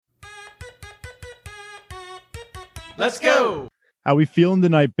Let's go! How we feeling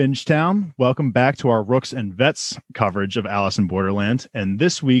tonight, Bingetown? Welcome back to our Rooks and Vets coverage of Alice in Borderland. And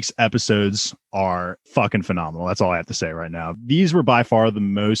this week's episodes are fucking phenomenal. That's all I have to say right now. These were by far the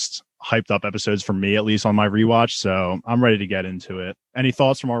most hyped up episodes for me, at least on my rewatch. So I'm ready to get into it. Any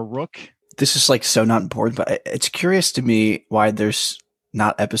thoughts from our Rook? This is like so not important, but it's curious to me why there's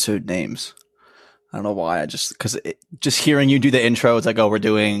not episode names. I don't know why. Because just hearing you do the intro, it's like, oh, we're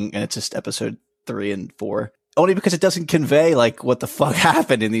doing, and it's just episode 3 and 4. Only because it doesn't convey like what the fuck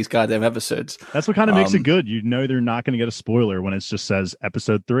happened in these goddamn episodes. That's what kind of makes it good. You know they're not going to get a spoiler when it just says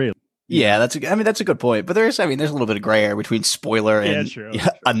episode 3. Yeah, that's a good point. But there's a little bit of gray area between spoiler and true.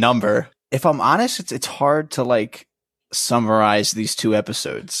 a number. If I'm honest, it's hard to like summarize these 2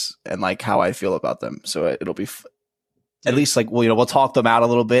 episodes and like how I feel about them. So it'll be at least like we'll talk them out a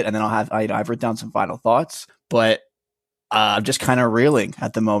little bit, and then I've written down some final thoughts. But I'm just kind of reeling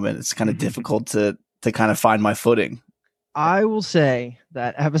at the moment. It's kind of difficult to kind of find my footing. I will say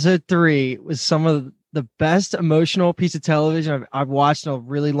that episode 3 was some of the best emotional piece of television I've watched in a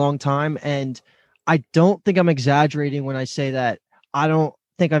really long time. And I don't think I'm exaggerating when I say that I don't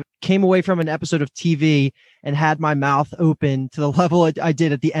think I came away from an episode of TV and had my mouth open to the level I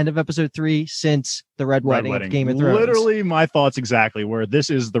did at the end of episode 3 since the Red Wedding of Game of Thrones. Literally my thoughts exactly, where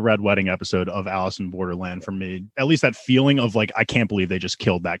this is the Red Wedding episode of Alice in Borderland for me. At least that feeling of like, I can't believe they just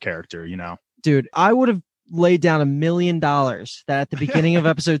killed that character, you know? Dude, I would have laid down $1 million that at the beginning of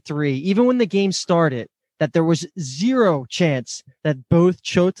episode 3, even when the game started, that there was zero chance that both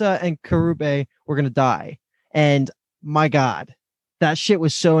Chota and Karube were going to die. And my God, that shit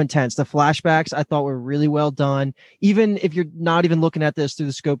was so intense. The flashbacks I thought were really well done. Even if you're not even looking at this through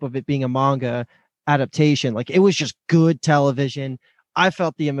the scope of it being a manga adaptation, like it was just good television. I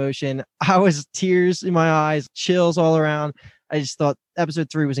felt the emotion. I was tears in my eyes, chills all around. I just thought episode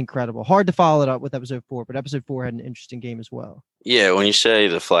 3 was incredible. Hard to follow it up with episode 4, but episode 4 had an interesting game as well. Yeah, when you say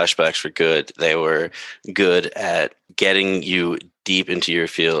the flashbacks were good, they were good at getting you deep into your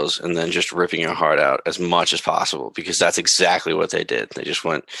feels and then just ripping your heart out as much as possible, because that's exactly what they did. They just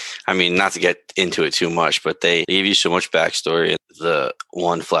went, I mean, not to get into it too much, but they gave you so much backstory, the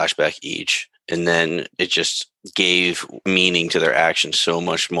one flashback each, and then it just gave meaning to their actions so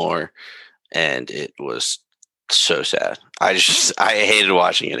much more, and it was so sad. I hated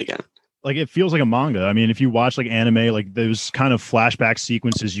watching it again. Like it feels like a manga. I mean, if you watch like anime, like those kind of flashback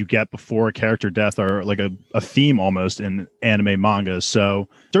sequences you get before a character death are like a theme almost in anime manga. So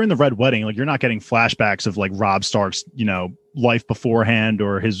during the Red Wedding, like you're not getting flashbacks of like Robb Stark's, life beforehand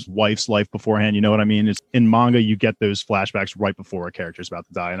or his wife's life beforehand. You know what I mean? It's in manga, you get those flashbacks right before a character's about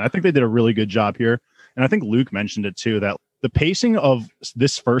to die. And I think they did a really good job here. And I think Luke mentioned it too, that the pacing of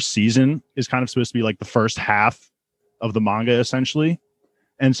this first season is kind of supposed to be like the first half of the manga, essentially.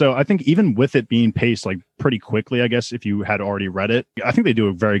 And so I think even with it being paced like pretty quickly, I guess, if you had already read it, I think they do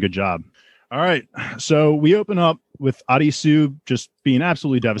a very good job. All right. So we open up with Arisu just being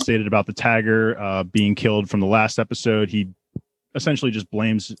absolutely devastated about the tagger being killed from the last episode. He essentially just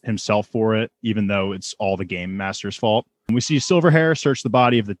blames himself for it, even though it's all the game master's fault. And we see Silverhair search the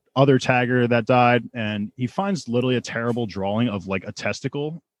body of the other tagger that died, and he finds literally a terrible drawing of like a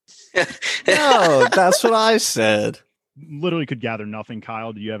testicle. No, that's what I said. Literally could gather nothing.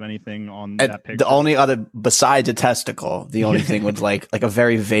 Kyle, do you have anything on that picture? The only other, besides a testicle, the only thing was like a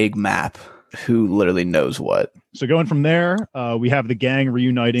very vague map. Who literally knows what? So going from there, we have the gang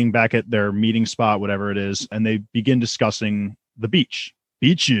reuniting back at their meeting spot, whatever it is, and they begin discussing the beach.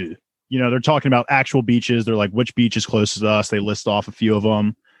 Beaches. They're talking about actual beaches. They're like, which beach is closest to us? They list off a few of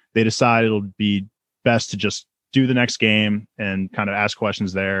them. They decide it'll be best to just do the next game and kind of ask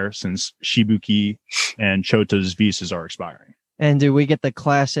questions there, since Shibuki and Chota's visas are expiring. And do we get the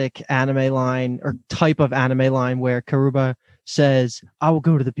classic anime line or type of anime line where Karuba says, I will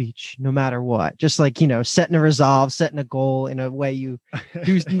go to the beach no matter what? Just like, setting a resolve, setting a goal in a way you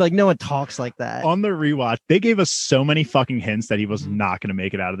do. Like no one talks like that. On the rewatch, they gave us so many fucking hints that he was not going to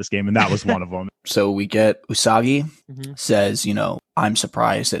make it out of this game. And that was one of them. So we get Usagi says, I'm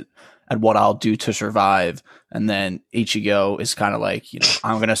surprised at what I'll do to survive. And then Ichigo is kind of like,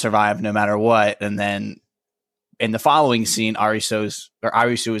 I'm going to survive no matter what. And then in the following scene, Arisu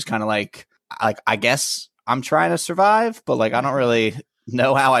is kind of like, I guess I'm trying to survive, but like, I don't really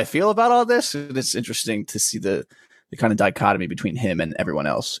know how I feel about all this. It's interesting to see the kind of dichotomy between him and everyone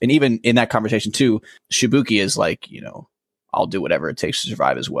else. And even in that conversation too, Shibuki is like, I'll do whatever it takes to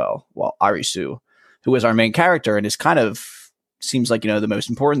survive as well. While Arisu, who is our main character and is kind of seems like, the most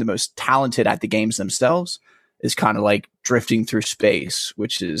important, the most talented at the games themselves, is kind of like drifting through space,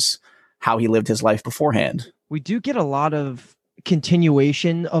 which is how he lived his life beforehand. We do get a lot of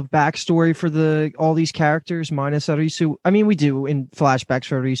continuation of backstory for all these characters minus Arisu. I mean, we do in flashbacks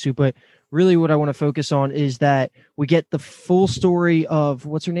for Arisu, but really what I want to focus on is that we get the full story of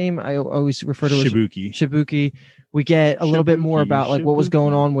what's her name? I always refer to her as Shibuki. We get a little bit more about like what was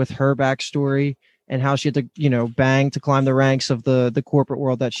going on with her backstory and how she had to, bang to climb the ranks of the corporate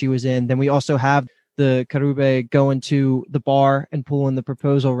world that she was in. Then we also have the Karube go into the bar and pull in the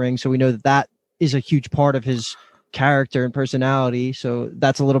proposal ring. So we know that is a huge part of his character and personality. So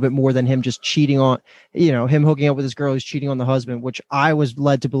that's a little bit more than him just cheating on, him hooking up with this girl who's cheating on the husband, which I was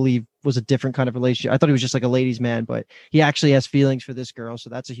led to believe was a different kind of relationship. I thought he was just like a ladies' man, but he actually has feelings for this girl. So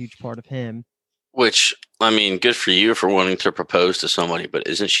that's a huge part of him. Which, I mean, good for you for wanting to propose to somebody, but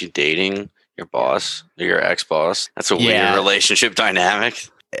isn't she dating your boss or your ex-boss? That's a weird relationship dynamic.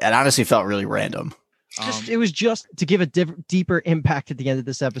 It honestly felt really random. It was just to give a deeper impact at the end of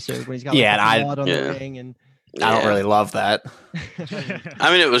this episode when he's got blood on the ring, and I don't really love that.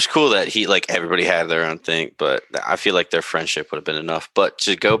 I mean, it was cool that everybody had their own thing, but I feel like their friendship would have been enough. But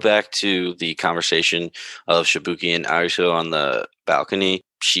to go back to the conversation of Shibuki and Arisu on the balcony,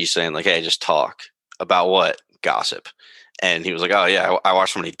 she's saying like, "Hey, just talk about what? Gossip." And he was like, "Oh yeah, I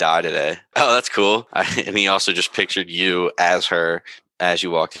watched somebody die today. Oh, that's cool." And he also just pictured you as her as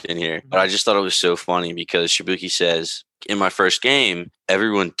you walked in here. But I just thought it was so funny because Shibuki says, "In my first game,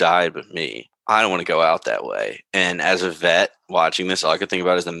 everyone died but me. I don't want to go out that way." And as a vet watching this, all I could think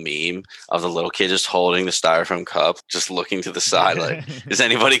about is the meme of the little kid just holding the styrofoam cup, just looking to the side. Like, is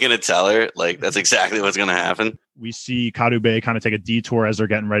anybody going to tell her? Like, that's exactly what's going to happen. We see Karube kind of take a detour as they're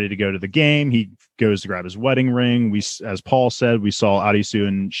getting ready to go to the game. He goes to grab his wedding ring. As Paul said, we saw Arisu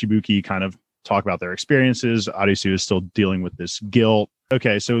and Shibuki kind of talk about their experiences. Arisu is still dealing with this guilt.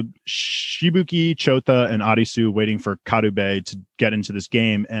 Okay, so Shibuki, Chota, and Arisu waiting for Karube to get into this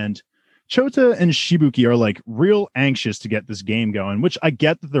game, and Chota and Shibuki are like real anxious to get this game going, which I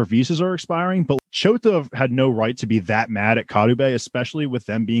get that their visas are expiring, but Chota had no right to be that mad at Karube, especially with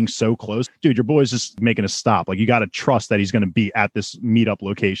them being so close. Dude, your boy's just making a stop. Like, you got to trust that he's going to be at this meetup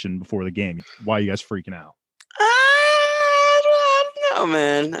location before the game. Why are you guys freaking out? I don't know,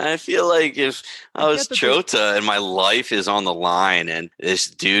 man. I feel like if I was Chota and my life is on the line and this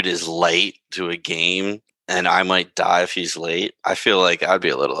dude is late to a game, and I might die if he's late, I feel like I'd be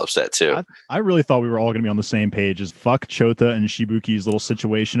a little upset too. I really thought we were all going to be on the same page as fuck Chota and Shibuki's little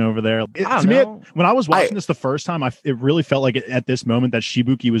situation over there. When I was watching this the first time, it really felt like at this moment that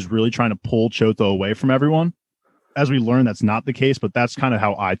Shibuki was really trying to pull Chota away from everyone. As we learned, that's not the case, but that's kind of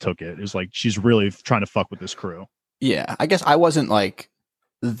how I took it. It's like she's really trying to fuck with this crew. Yeah, I guess I wasn't like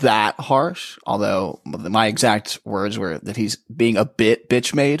that harsh, although my exact words were that he's being a bit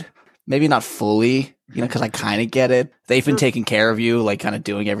bitch made. Maybe not fully, because I kind of get it. They've been taking care of you, like kind of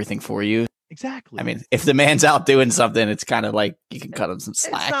doing everything for you. Exactly. I mean, if the man's out doing something, it's kind of like you can cut him some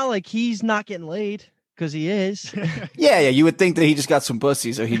slack. It's not like he's not getting laid, because he is. Yeah. You would think that he just got some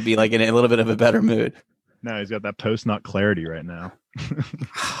pussy, so he'd be like in a little bit of a better mood. No, he's got that post-nut clarity right now.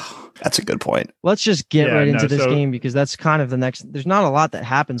 That's a good point. Let's just get into this game, because that's kind of the next. There's not a lot that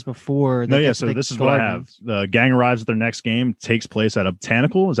happens before. So this is what I have. The gang arrives at their next game, takes place at a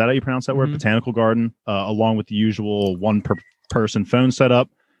botanical. Is that how you pronounce that word? Botanical garden, along with the usual one per person phone setup.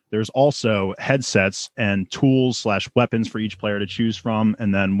 There's also headsets and tools/weapons for each player to choose from.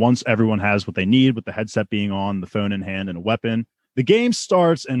 And then once everyone has what they need, with the headset being on, the phone in hand, and a weapon, the game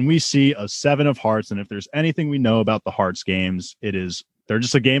starts and we see a 7 of hearts. And if there's anything we know about the hearts games, they're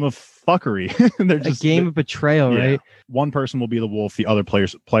just a game of fuckery. They're just a game of betrayal, right? One person will be the wolf. The other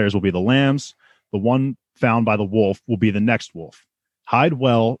players will be the lambs. The one found by the wolf will be the next wolf. Hide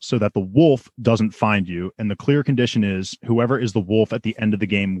well so that the wolf doesn't find you. And the clear condition is whoever is the wolf at the end of the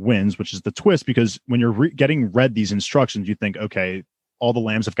game wins, which is the twist, because when you're getting read these instructions, you think, okay, all the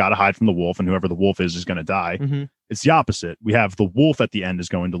lambs have got to hide from the wolf, and whoever the wolf is going to die. It's the opposite. We have the wolf at the end is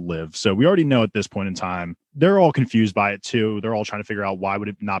going to live. So we already know at this point in time, they're all confused by it too. They're all trying to figure out why would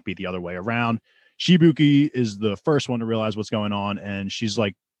it not be the other way around. Shibuki is the first one to realize what's going on. And she's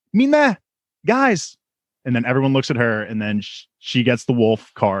like, Mina, guys. And then everyone looks at her, and then she gets the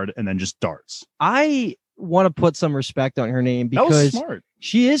wolf card and then just darts. I want to put some respect on her name, because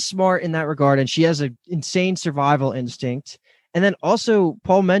she is smart in that regard. And she has an insane survival instinct. And then also,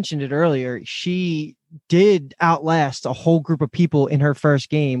 Paul mentioned it earlier, she did outlast a whole group of people in her first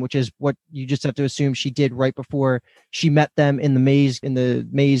game, which is what you just have to assume she did right before she met them in the maze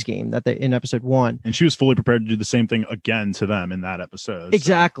game in episode 1. And she was fully prepared to do the same thing again to them in that episode.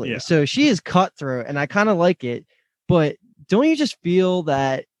 Exactly. So she is cutthroat, and I kind of like it. But don't you just feel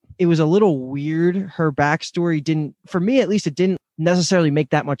that it was a little weird. Her backstory didn't, for me at least, it didn't necessarily make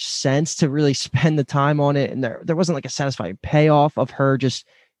that much sense to really spend the time on it. And there wasn't like a satisfying payoff of her just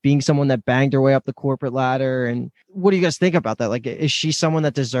being someone that banged her way up the corporate ladder. And what do you guys think about that? Like, is she someone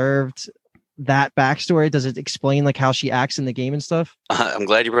that deserved that backstory? Does it explain like how she acts in the game and stuff? I'm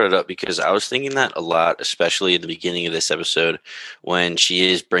glad you brought it up because I was thinking that a lot, especially at the beginning of this episode when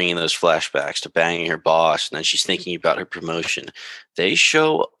she is bringing those flashbacks to banging her boss and then she's thinking about her promotion. They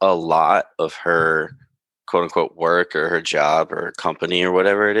show a lot of her quote unquote work or her job or her company or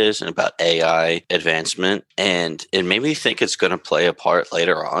whatever it is and about AI advancement. And it made me think it's going to play a part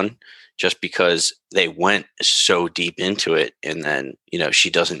later on just because they went so deep into it. And then, she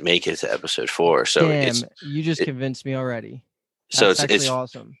doesn't make it to episode 4. So Damn, you just convinced me already. So That's it's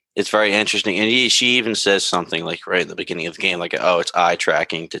awesome. It's very interesting. And she even says something like right at the beginning of the game, like, oh, it's eye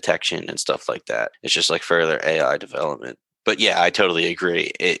tracking detection and stuff like that. It's just like further AI development. But yeah, I totally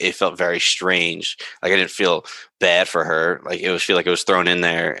agree. It felt very strange. Like I didn't feel bad for her. Like it feel like it was thrown in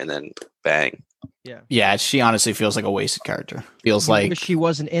there and then bang. Yeah. She honestly feels like a wasted character. Feels like she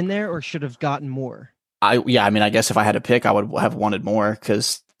wasn't in there or should have gotten more. I guess if I had to pick, I would have wanted more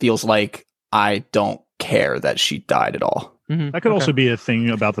because feels like I don't care that she died at all. Mm-hmm. That could also be a thing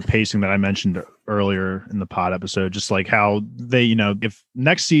about the pacing that I mentioned earlier in the pod episode, just like how they, if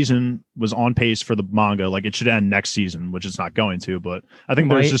next season was on pace for the manga, like it should end next season, which it's not going to, but I think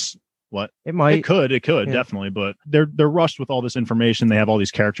there's just it could definitely, but they're rushed with all this information. They have all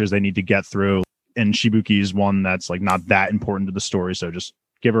these characters they need to get through, and Shibuki is one that's like not that important to the story. So just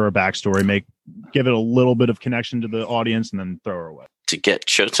give her a backstory, give it a little bit of connection to the audience and then throw her away. To get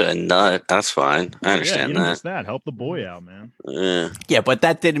Chota a nut, that's fine. I understand that. Help the boy out, man. Yeah, but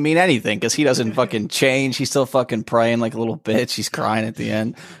that didn't mean anything because he doesn't fucking change. He's still fucking praying like a little bitch. He's crying at the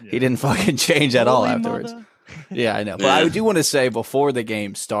end. Yeah. He didn't fucking change at all afterwards. Yeah, I know. But I do want to say before the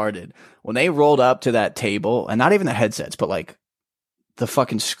game started, when they rolled up to that table, and not even the headsets, but like the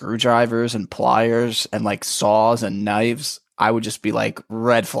fucking screwdrivers and pliers and like saws and knives, I would just be like,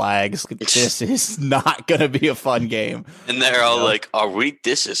 red flags. This is not going to be a fun game. And they're all like, are we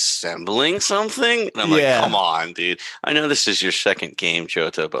disassembling something? And I'm like, come on, dude. I know this is your second game,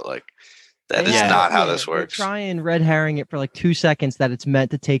 Chota, but like, that is not how this works. Try and red herring it for like 2 seconds that it's meant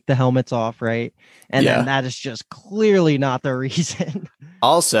to take the helmets off, right? And then that is just clearly not the reason.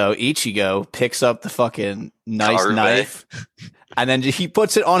 Also, Ichigo picks up the fucking nice knife. And then he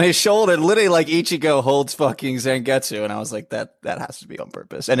puts it on his shoulder, literally like Ichigo holds fucking Zangetsu. And I was like, that has to be on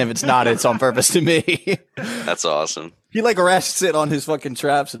purpose. And if it's not, it's on purpose to me. That's awesome. He like rests it on his fucking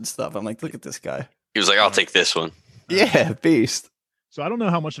traps and stuff. I'm like, look at this guy. He was like, I'll take this one. Yeah, beast. So I don't know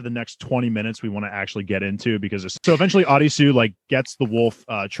how much of the next 20 minutes we want to actually get into because so eventually Arisu like gets the wolf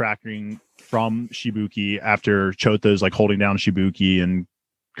tracking from Shibuki after Chota's like holding down Shibuki and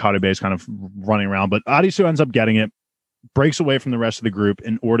Karube is kind of running around. But Arisu ends up getting it, breaks away from the rest of the group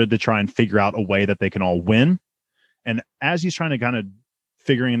in order to try and figure out a way that they can all win. And as he's trying to kind of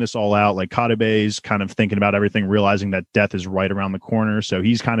figuring this all out, like Karube's kind of thinking about everything, realizing that death is right around the corner. So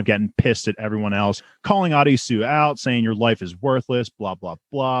he's kind of getting pissed at everyone else, calling Arisu out, saying your life is worthless, blah, blah,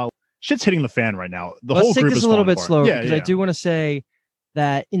 blah. Shit's hitting the fan right now. Let's take this a little bit slower because I do want to say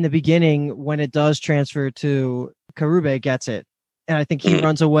that in the beginning, when it does transfer to Karube gets it. And I think he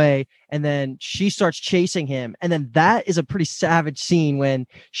runs away and then she starts chasing him. And then that is a pretty savage scene when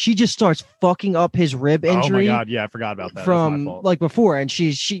she just starts fucking up his rib injury. Oh my God. Yeah, I forgot about that. From like before. And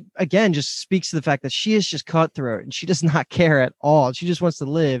she again just speaks to the fact that she is just cutthroat and she does not care at all. She just wants to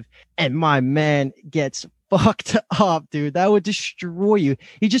live. And my man gets fucked up, dude. That would destroy you.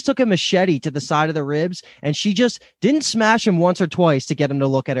 He just took a machete to the side of the ribs and she just didn't smash him once or twice to get him to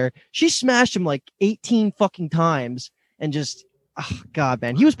look at her. She smashed him like 18 fucking times and just... Oh, God,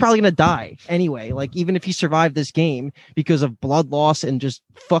 man, he was probably going to die anyway. Like, even if he survived this game because of blood loss and just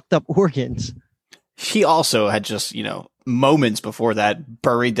fucked up organs. He also had just, moments before that,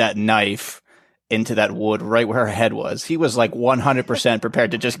 buried that knife into that wood right where her head was. He was like 100%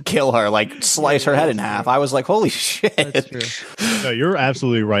 prepared to just kill her, like slice her head in half. I was like, holy shit. That's true. No, you're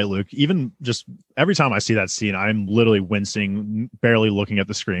absolutely right, Luke. Even just every time I see that scene, I'm literally wincing, barely looking at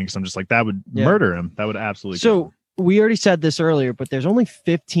the screen because I'm just like, that would murder him. That would absolutely kill him. We already said this earlier, but there's only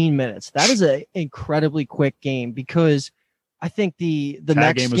 15 minutes. That is an incredibly quick game because I think the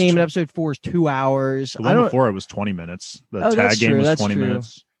next game in episode 4 is 2 hours. The one before it was 20 minutes. The tag game was 20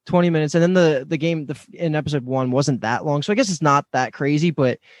 minutes. 20 minutes. And then the game in episode 1 wasn't that long. So I guess it's not that crazy,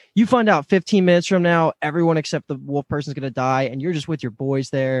 but you find out 15 minutes from now, everyone except the wolf person's going to die and you're just with your boys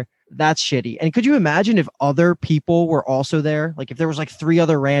there. That's shitty. And could you imagine if other people were also there? Like if there was like 3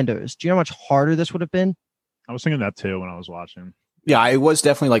 other randos, do you know how much harder this would have been? I was thinking that too when I was watching. Yeah, it was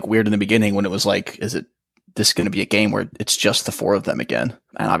definitely like weird in the beginning when it was like, is it this going to be a game where it's just the four of them again?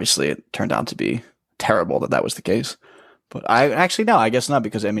 And obviously it turned out to be terrible that was the case. But I actually, no, I guess not,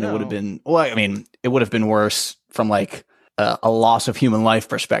 because I mean, it would have been, well, I mean, it would have been worse from like a loss of human life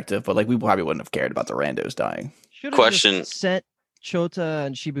perspective, but like we probably wouldn't have cared about the randos dying. Question. Sent Chota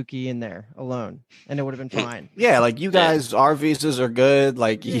and Shibuki in there alone, and it would have been fine. Yeah, like you guys, our visas are good.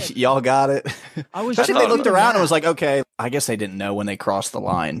 Like y'all got it. I was. Especially if they looked around and was like, okay, I guess they didn't know when they crossed the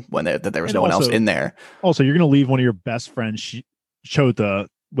line that there was no one else in there. Also, you're gonna leave one of your best friends, Chota,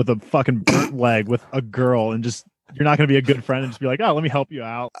 with a fucking burnt leg with a girl, and just you're not gonna be a good friend and just be like, oh, let me help you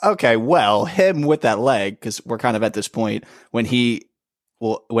out. Okay, well, him with that leg, because we're kind of at this point when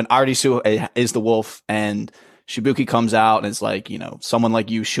when Arisu is the wolf and Shibuki comes out and is like, someone like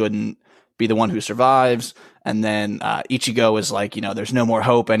you shouldn't be the one who survives. And then Ichigo is like, there's no more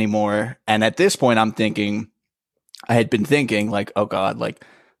hope anymore. And at this point, I had been thinking like, oh God, like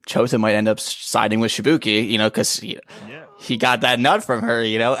Chota might end up siding with Shibuki, because he got that nut from her,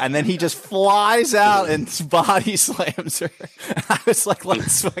 and then he just flies out and body slams her. And I was like,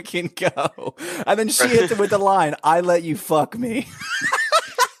 let's fucking go. And then she hits him with the line, I let you fuck me.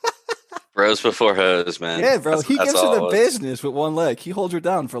 Bros before hoes, man. Yeah, bro. He gives her the business with one leg. He holds her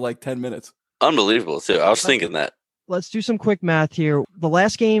down for like 10 minutes. Unbelievable, too. I was thinking that. Let's do some quick math here. The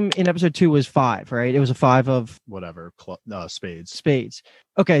last game in episode 2 was 5, right? It was a 5 of whatever, spades. Spades.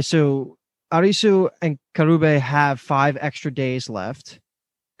 Okay, so Arisu and Karube have 5 extra days left.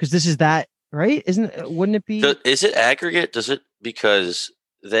 Because this is that, right? Wouldn't it be? Is it aggregate? Does it? Because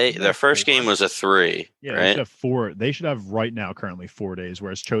their first game was a 3. Yeah, right? They should have 4. They should have right now currently 4 days,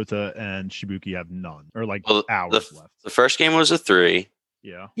 whereas Chota and Shibuki have none, or like hours left. The first game was a 3.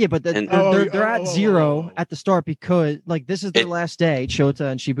 Yeah, but they're at 0 at the start because like this is their last day, Chota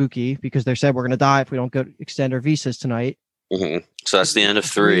and Shibuki, because they said we're gonna die if we don't go extend our visas tonight. Mm-hmm. So that's the end of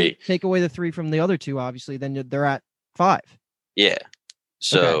 3. Take away the 3 from the other 2, obviously, then they're at 5. Yeah.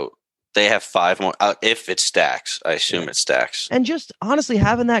 So they have 5 more. If it stacks, I assume it stacks. And just honestly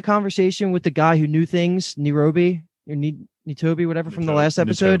having that conversation with the guy who knew things, Nitobi, whatever, from the last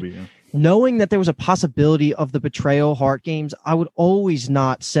episode. Knowing that there was a possibility of the betrayal heart games, I would always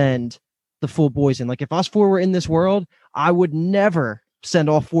not send the full boys in. Like if us 4 were in this world, I would never send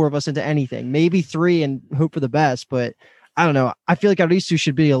all 4 of us into anything. Maybe 3 and hope for the best, but I don't know. I feel like Arisu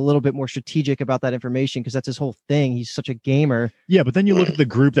should be a little bit more strategic about that information because that's his whole thing. He's such a gamer. Yeah, but then you look at the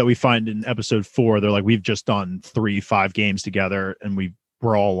group that we find in episode 4. They're like, we've just done 3-5 games together and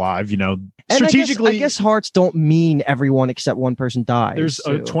we're all alive, strategically. I guess hearts don't mean everyone except one person dies. There's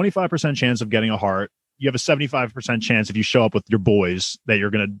a 25% chance of getting a heart. You have a 75% chance if you show up with your boys that you're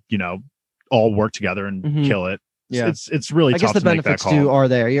going to, all work together and kill it. Yeah. It's really tough. I guess the benefits are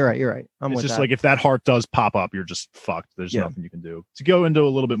there. You're right. It's just like if that heart does pop up, you're just fucked. There's nothing you can do. To go into a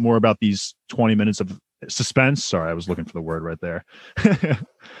little bit more about these 20 minutes of suspense. Sorry, I was looking for the word right there.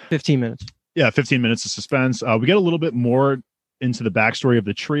 15 minutes. Yeah, 15 minutes of suspense. We get a little bit more into the backstory of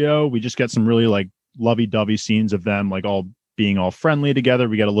the trio. We just get some really like lovey-dovey scenes of them like all being all friendly together.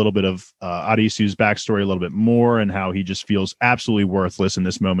 We get a little bit of Arisu's backstory a little bit more and how he just feels absolutely worthless in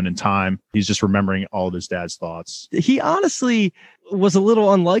this moment in time. He's just remembering all of his dad's thoughts. He honestly was a little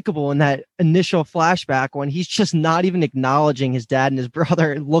unlikable in that initial flashback when he's just not even acknowledging his dad and his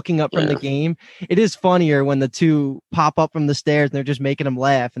brother looking up from the game. It is funnier when the 2 pop up from the stairs and they're just making him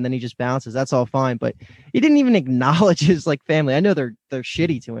laugh and then he just bounces. That's all fine. But he didn't even acknowledge his like family. I know they're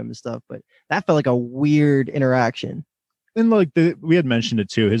shitty to him and stuff, but that felt like a weird interaction. And like we had mentioned it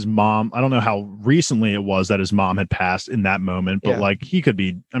too, his mom, I don't know how recently it was that his mom had passed in that moment, but like he could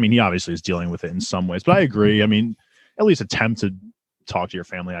be, I mean, he obviously is dealing with it in some ways, but I agree. I mean, at least attempt to talk to your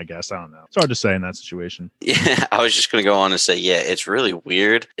family, I guess. I don't know. It's hard to say in that situation. Yeah, I was just going to go on and say, it's really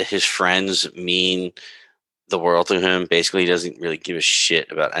weird. His friends mean the world to him. Basically, he doesn't really give a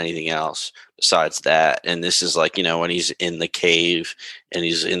shit about anything else besides that. And this is like, when he's in the cave and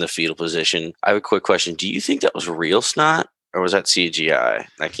he's in the fetal position. I have a quick question. Do you think that was real snot or was that CGI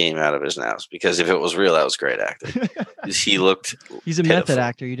that came out of his nose? Because if it was real, that was great acting. He looked He's a method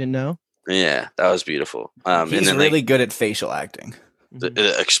actor. You didn't know? Yeah, that was beautiful. He's and then really good at facial acting.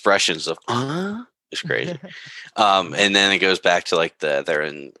 The expressions of is crazy. And then it goes back to like they're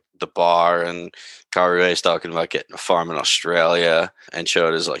in the bar and Karube is talking about getting a farm in Australia and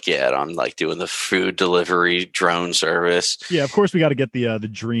Chota's like, I'm like doing the food delivery drone service. Yeah, of course we got to get the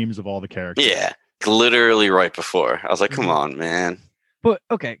dreams of all the characters. Yeah, literally right before. I was like, come on, man. But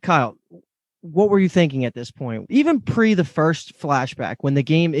okay, Kyle, what were you thinking at this point? Even pre the first flashback, when the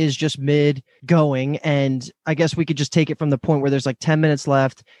game is just mid going, and I guess we could just take it from the point where there's like 10 minutes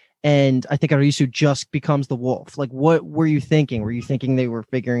left and I think Arisu just becomes the wolf. Like, what were you thinking? Were you thinking they were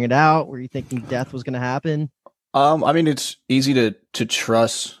figuring it out? Were you thinking death was going to happen? I mean, it's easy to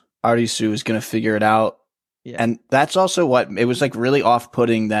trust Arisu is going to figure it out. Yeah. And that's also what it was like really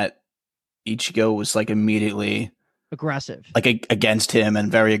off-putting that Ichigo was like immediately aggressive, like against him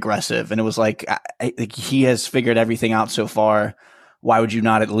and very aggressive. And it was like, like he has figured everything out so far. Why would you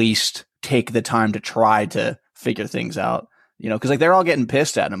not at least take the time to try to figure things out? You know, because like they're all getting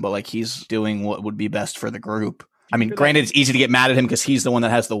pissed at him, but like he's doing what would be best for the group. I mean, granted, it's easy to get mad at him because he's the one that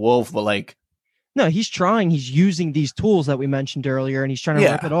has the wolf, but like, no, he's trying. He's using these tools that we mentioned earlier, and he's trying to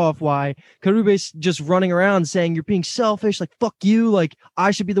rip it off. Why Karube's just running around saying you're being selfish, like fuck you, like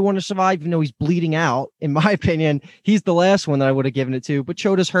I should be the one to survive, even though he's bleeding out. In my opinion, he's the last one that I would have given it to. But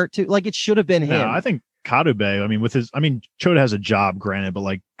Chota's hurt too. Like it should have been him. Yeah, I think Karube, Chota has a job, granted, but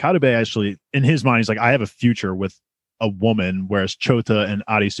like Karube actually, in his mind, he's like, I have a future with a woman, whereas Chota and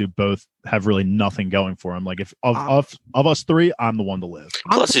Arisu both have really nothing going for him. Like if of us three, I'm the one to live.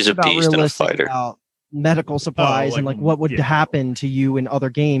 Plus, he's a beast and a fighter. Medical supplies and like what would happen to you in other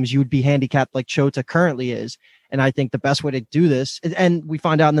games. You would be handicapped like Chota currently is. And I think the best way to do this, and we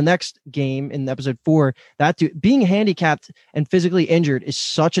find out in the next game in episode 4, that being handicapped and physically injured is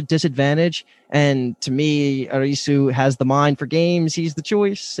such a disadvantage. And to me, Arisu has the mind for games. He's the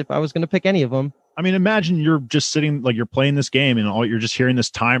choice if I was going to pick any of them. I mean, imagine you're just sitting, like you're playing this game and you're just hearing this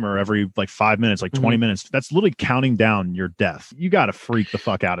timer every like 5 minutes, like 20 minutes. That's literally counting down your death. You got to freak the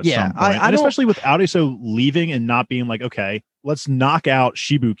fuck out at some point. And especially with Arisu leaving and not being like, okay, let's knock out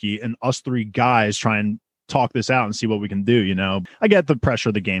Shibuki and us three guys try and talk this out and see what we can do. You know, I get the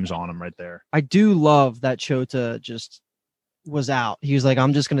pressure the game's on him right there. I do love that Chota just was out. He was like,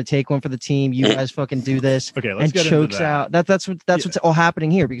 I'm just going to take one for the team. You guys fucking do this. Okay, let's get chokes into that. out. That's what's all happening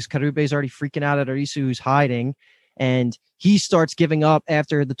here, because Karube's already freaking out at Arisu, who's hiding, and he starts giving up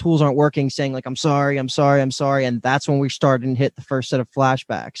after the tools aren't working, saying like, I'm sorry. And that's when we started and hit the first set of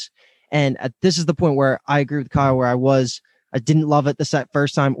flashbacks. And this is the point where I agree with Kyle, where I didn't love it the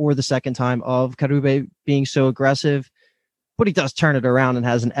first time or the second time of Karube being so aggressive, but he does turn it around and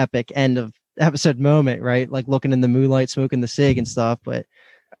has an epic end of episode moment, right? Like looking in the moonlight, smoking the cig and stuff. But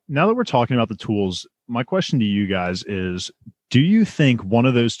now that we're talking about the tools, my question to you guys is, do you think one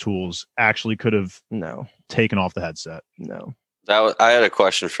of those tools actually could have taken off the headset? No. I had a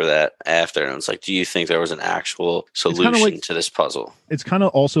question for that after, and it's like, do you think there was an actual solution to this puzzle? It's kind of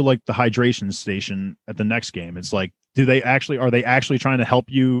also like the hydration station at the next game. It's like, are they actually trying to help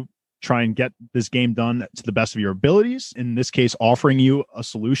you try and get this game done to the best of your abilities? In this case, offering you a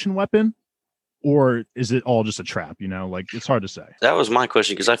solution weapon? Or is it all just a trap? You know, like it's hard to say. That was my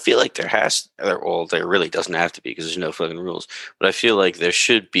question, because I feel like there really doesn't have to be, because there's no fucking rules. But I feel like there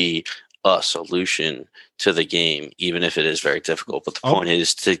should be a solution to the game, even if it is very difficult. But the point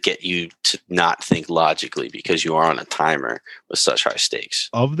is to get you to not think logically, because you are on a timer with such high stakes.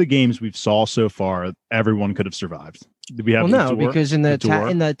 Of the games we've saw so far, everyone could have survived. Did we have because in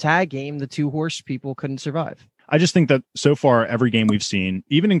the tag game, the 2 horse people couldn't survive. I just think that so far, every game we've seen,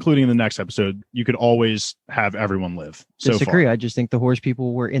 even including the next episode, you could always have everyone live. Disagree. I just think the horse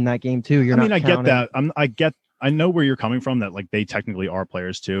people were in that game too. I get that. I know where you're coming from, that like they technically are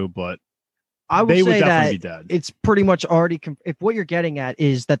players too, but I would say that be dead. It's pretty much already. If what you're getting at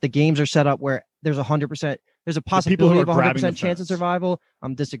is that the games are set up where there's 100%, there's a possibility of 100% chance of survival,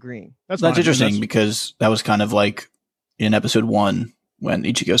 I'm disagreeing. That's interesting, because that was kind of like in episode 1 when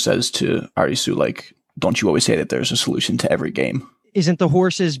Ichigo says to Arisu, like, don't you always say that there's a solution to every game? Isn't the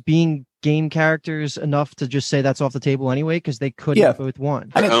horses being game characters enough to just say that's off the table anyway? Because they couldn't have both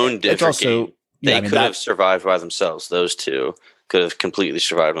won. Their own different game. They could have survived by themselves. Those two could have completely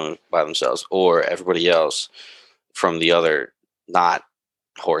survived by themselves, or everybody else from the other not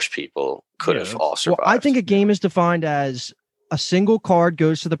horse people could have all survived. Well, I think a game is defined as a single card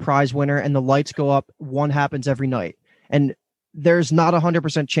goes to the prize winner and the lights go up. One happens every night. And there's not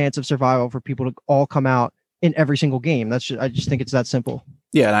 100% chance of survival for people to all come out in every single game. I just think it's that simple.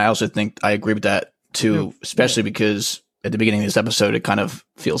 Yeah, and I also think I agree with that too, especially because at the beginning of this episode, it kind of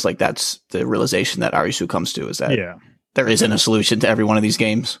feels like that's the realization that Arisu comes to, is that there isn't a solution to every one of these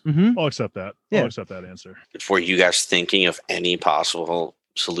games. Mm-hmm. I'll accept that. I'll accept that answer. Were you guys thinking of any possible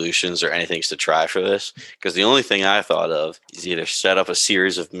solutions or anything to try for this? Because the only thing I thought of is either set up a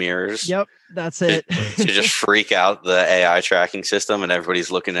series of mirrors. Yep, that's it. to just freak out the AI tracking system and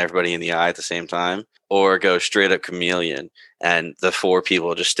everybody's looking at everybody in the eye at the same time, or go straight up chameleon and the 4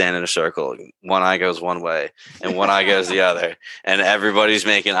 people just stand in a circle. One eye goes one way and one eye goes the other, and everybody's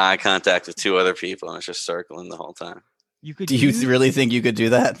making eye contact with 2 other people, and it's just circling the whole time. You could Do you really think you could do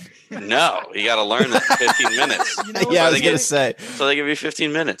that? No, you got to learn that in 15 minutes. You know what? Yeah, I So was they gonna give- say. So they give you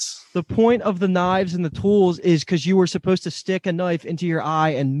 15 minutes. The point of the knives and the tools is because you were supposed to stick a knife into your eye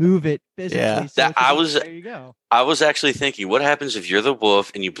and move it physically. Yeah. So That- I was- there you go. I was actually thinking, what happens if you're the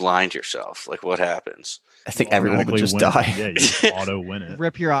wolf and you blind yourself? Like, what happens? I think everyone would just Automatically die. win it. Yeah, you just auto win it.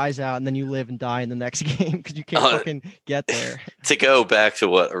 Rip your eyes out and then you live and die in the next game because you can't Uh, fucking get there. To go back to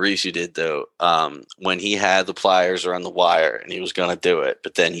what Arisu did, though, when he had the pliers around the wire and he was going to do it,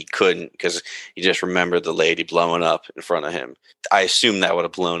 but then he couldn't because he just remembered the lady blowing up in front of him. I assume that would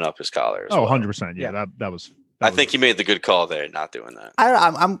have blown up his collar. As Oh, well. 100%. Yeah, Yeah. that was. I think he made the good call there, not doing that.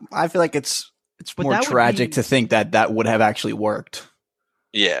 I feel like it's But more that would tragic be- to think that would have actually worked,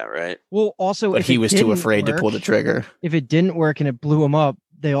 Yeah, right. Well, also, but if he it was too didn't afraid to pull work- the trigger. If it didn't work and it blew him up,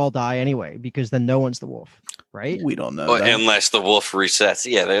 they all die anyway because then no one's the wolf, right? We don't know. Well, that. unless the wolf resets.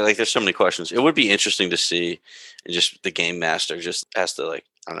 Yeah, there's so many questions. It would be interesting to see, and just the game master just has to, like,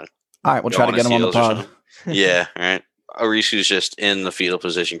 I don't know. All right, we'll go try to on get his him on the heels or pod. something. Yeah, right. Arisu's just in the fetal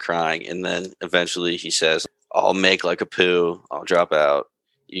position crying, and then eventually he says, I'll make like a poo, I'll drop out.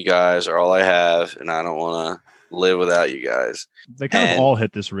 You guys are all I have, and I don't want to live without you guys. They kind And- of all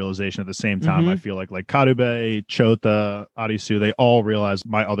hit this realization at the same time. Mhm. I feel like Karube, Chota, Arisu, they all realize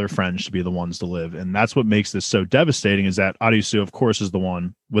my other friends should be the ones to live. And that's what makes this so devastating is that Arisu, of course, is the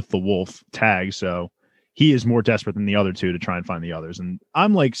one with the wolf tag. So he is more desperate than the other two to try and find the others. And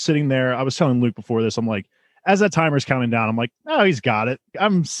I'm like sitting there. I was telling Luke before this, I'm like, as that timer's counting down, I'm like, oh, he's got it.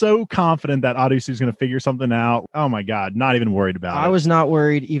 I'm so confident that Arisu is going to figure something out. Oh my God, not even worried about I it. was not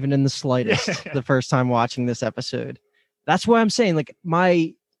worried even in the slightest Yeah. the first time watching this episode. That's why I'm saying, like,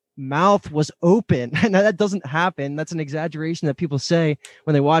 my mouth was open. Now that doesn't happen. That's an exaggeration that people say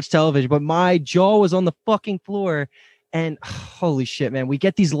when they watch television, but my jaw was on the fucking floor. And holy shit, man, we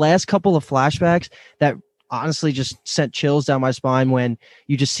get these last couple of flashbacks that honestly just sent chills down my spine when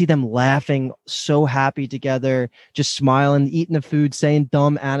you just see them laughing, so happy together, just smiling, eating the food, saying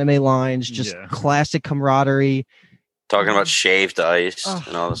dumb anime lines, just Yeah. classic camaraderie. Talking about shaved ice Ugh.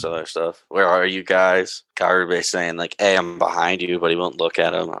 and all this other stuff. Where are you guys? Karube saying, like, hey, I'm behind you, but he won't look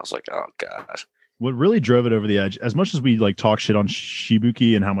at him. I was like, oh, God. What really drove it over the edge, as much as we like talk shit on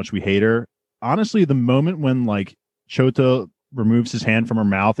Shibuki and how much we hate her, honestly, the moment when like Chota removes his hand from her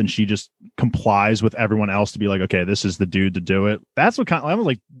mouth and she just complies with everyone else to be like, okay, this is the dude to do it. That's what kind of, I was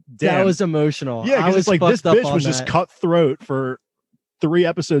like, damn. That was emotional. Yeah, I because was it's like this fucked up bitch on was just that. cutthroat for 3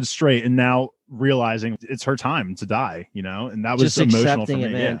 episodes straight and now realizing it's her time to die, you know? And that was Just emotional for accepting me.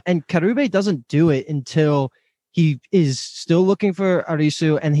 it, man. Yeah. And Karube doesn't do it until he is still looking for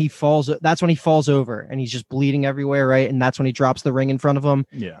Arisu and he falls. That's when he falls over and he's just bleeding everywhere, right? And that's when he drops the ring in front of him.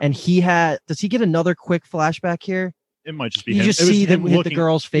 Yeah. And does he get another quick flashback here? It might just be You him. just It was see them him hit the looking-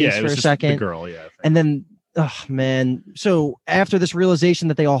 girl's face yeah, it for was a just second. The girl, yeah. I think. And then, oh man. So after this realization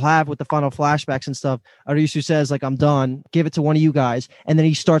that they all have with the final flashbacks and stuff, Arisu says, like, I'm done. Give it to one of you guys. And then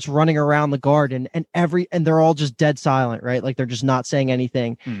he starts running around the garden and they're all just dead silent, right? Like they're just not saying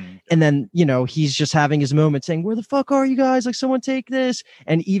anything. And then, you know, he's just having his moment saying, where the fuck are you guys? Like, someone take this.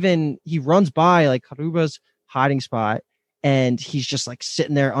 And even he runs by like Karuba's hiding spot and he's just like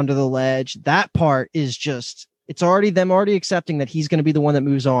sitting there under the ledge. That part is just, it's already accepting that he's going to be the one that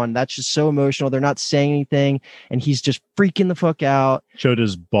moves on. That's just so emotional. They're not saying anything and he's just freaking the fuck out.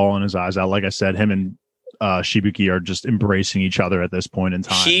 Chota's bawling his eyes out. Like I said, him and Shibuki are just embracing each other at this point in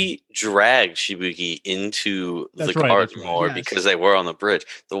time. He dragged Shibuki into That's the right, garden that's right. more Yes. because they were on the bridge.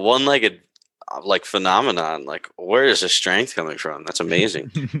 The one-legged like phenomenon, like, where is his strength coming from? That's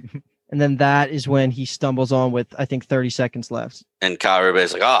amazing. And then that is when he stumbles on with, I think, 30 seconds left. And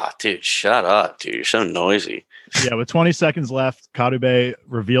Karube's like, oh, dude, shut up, dude. You're so noisy. Yeah, with 20 seconds left, Karube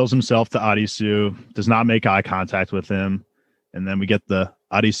reveals himself to Arisu, does not make eye contact with him. And then we get the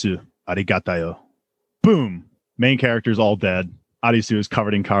Arisu, arigatayo. Boom. Main character's all dead. Arisu is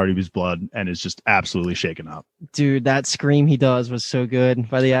covered in Karube's blood and is just absolutely shaken up. Dude, that scream he does was so good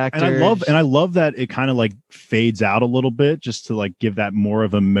by the actor. And I love that it kind of like fades out a little bit just to like give that more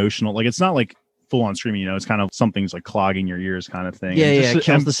of emotional, like it's not like full on screaming, you know, it's kind of something's like clogging your ears kind of thing. Yeah, And yeah, just it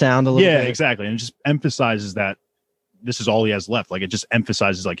kills the sound a little yeah, bit. exactly. And it just emphasizes that this is all he has left. Like it just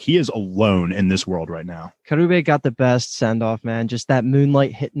emphasizes like he is alone in this world right now. Karube got the best send off, man. Just that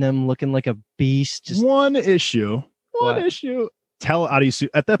moonlight hitting him, looking like a beast. Just One issue. What? Tell Arisu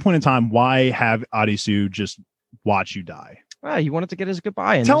at that point in time, why have Arisu just watch you die? wow, he wanted to get his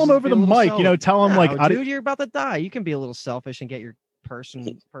goodbye. And Tell just him over be the a little mic, you know, tell him like, No, dude, you're about to die. You can be a little selfish and get your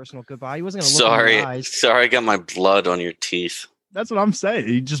personal goodbye. He wasn't gonna look in your eyes. Sorry, I got my blood on your teeth. that's what I'm saying.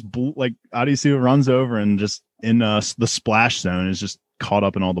 He just like Arisu runs over and just in the splash zone is just caught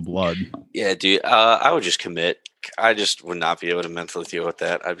up in all the blood. Yeah, dude. I would just commit. I just would not be able to mentally deal with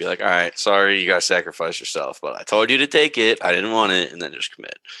that. I'd be like, all right, sorry, you got to sacrifice yourself, but I told you to take it. I didn't want it, and then just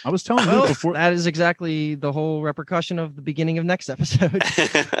commit. I was telling you Well, before. that is exactly the whole repercussion of the beginning of next episode.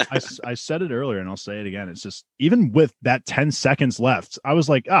 I said it earlier and I'll say it again. It's just, even with that 10 seconds left, I was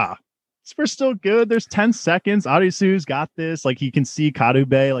like, we're still good. There's 10 seconds. Arisu's got this. Like, he can see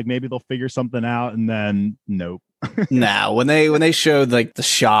Karube. Like, maybe they'll figure something out. And then nope. Now, when they showed like the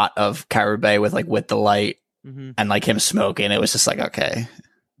shot of Karube with the light and like him smoking, it was just like, okay,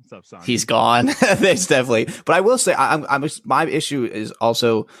 what's up, son? He's gone. It's definitely. But I will say, my issue is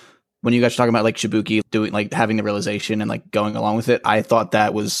also when you guys are talking about like Shibuki doing like having the realization and like going along with it. I thought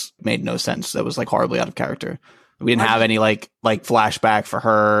that made no sense. That was like horribly out of character. We didn't have any like flashback for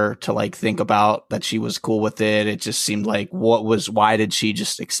her to like think about that she was cool with it. It just seemed like why did she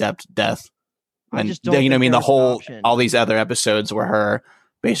just accept death? And you know what I mean? All these other episodes were her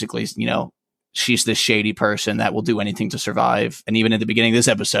basically, you know, she's this shady person that will do anything to survive. And even at the beginning of this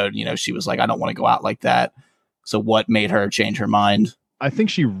episode, you know, she was like, I don't want to go out like that. So what made her change her mind? I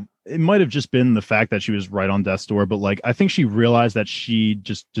think it might have just been the fact that she was right on death's door, but like, I think she realized that she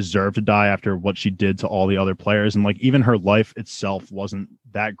just deserved to die after what she did to all the other players. And like, even her life itself wasn't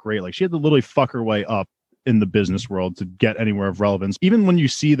that great. Like, she had to literally fuck her way up in the business world to get anywhere of relevance. Even when you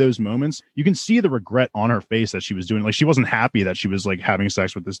see those moments, you can see the regret on her face that she was doing. Like, she wasn't happy that she was like having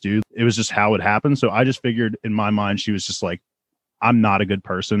sex with this dude. It was just how it happened. So I just figured in my mind, she was just like, I'm not a good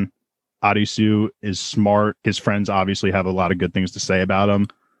person. Arisu is smart. His friends obviously have a lot of good things to say about him.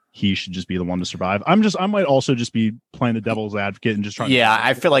 He should just be the one to survive. I might also just be playing the devil's advocate and just trying. Yeah,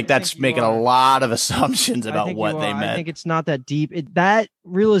 I feel like that's making a lot of assumptions about what they meant. I think it's not that deep. That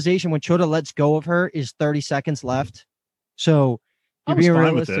realization when Chota lets go of her is 30 seconds left. So you're being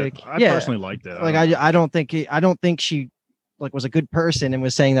realistic. I personally liked it. Like I don't think she like was a good person and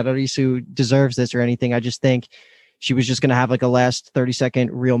was saying that Arisu deserves this or anything. I just think she was just going to have like a last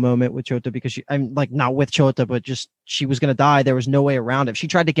 30-second real moment with Chota because I'm like not with Chota, but just she was going to die. There was no way around it. If she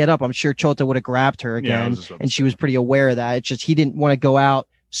tried to get up, I'm sure Chota would have grabbed her again. And she was pretty aware of that. It's just he didn't want to go out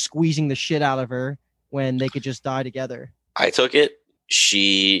squeezing the shit out of her when they could just die together. I took it.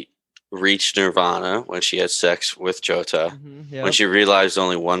 She reached nirvana when she had sex with Chota. Yep. When she realized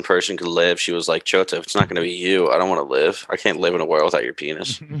only one person could live, she was like, Chota, if it's not going to be you, I don't want to live. I can't live in a world without your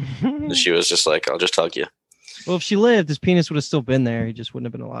penis. And she was just like, I'll just hug you. Well, if she lived, his penis would have still been there. He just wouldn't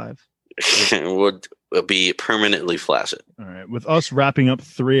have been alive. It would be permanently flaccid. All right. With us wrapping up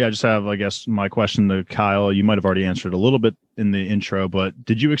 3, I just have, I guess, my question to Kyle. You might have already answered a little bit in the intro, but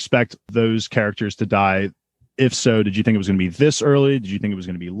did you expect those characters to die? If so, did you think it was going to be this early? Did you think it was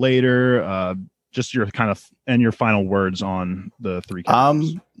going to be later? Just your kind of and your final words on the 3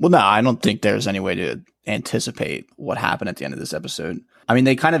 characters. Well, no, I don't think there's any way to anticipate what happened at the end of this episode. I mean,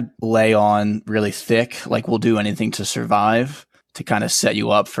 they kind of lay on really thick, like we'll do anything to survive to kind of set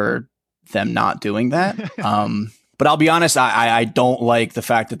you up for them not doing that. But I'll be honest, I don't like the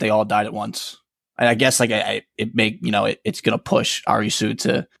fact that they all died at once. And I guess like it's going to push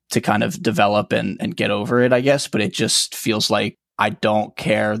Arisu to kind of develop and get over it, I guess. But it just feels like I don't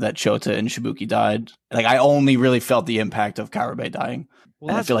care that Chota and Shibuki died. Like I only really felt the impact of Karube dying. Well,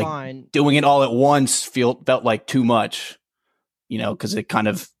 and that's I feel fine. Like doing it all at once felt like too much, you know, because it kind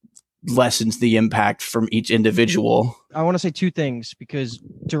of lessens the impact from each individual. I want to say 2 things because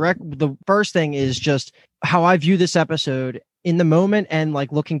the first thing is just how I view this episode in the moment and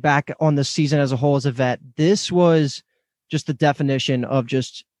like looking back on the season as a whole as a vet. This was just the definition of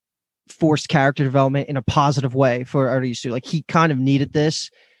just forced character development in a positive way for Arisu. Like he kind of needed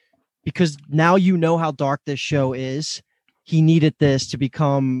this because now you know how dark this show is. He needed this to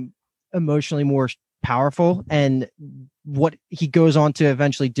become emotionally more powerful, and what he goes on to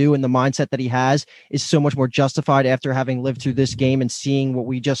eventually do and the mindset that he has is so much more justified after having lived through this game and seeing what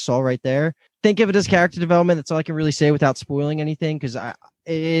we just saw right there. Think of it as character development. That's all I can really say without spoiling anything because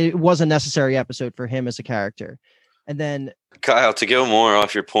it was a necessary episode for him as a character. And then Kyle, to go more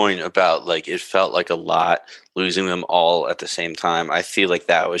off your point about like it felt like a lot losing them all at the same time, I feel like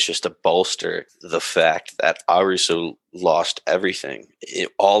that was just to bolster the fact that Arisu lost everything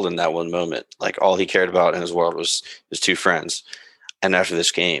all in that one moment. Like all he cared about in his world was his 2 friends. And after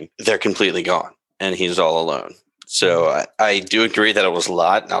this game, they're completely gone and he's all alone. So I do agree that it was a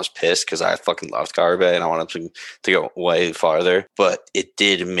lot, and I was pissed because I fucking loved Karube and I wanted him to go way farther. But it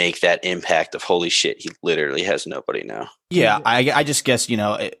did make that impact of holy shit, he literally has nobody now. Yeah, I just guess, you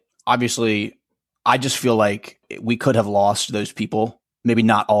know, obviously, I just feel like we could have lost those people, maybe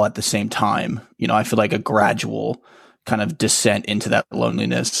not all at the same time. You know, I feel like a gradual kind of descent into that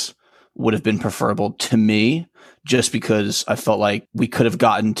loneliness would have been preferable to me, just because I felt like we could have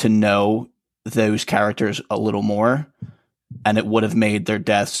gotten to know those characters a little more, and it would have made their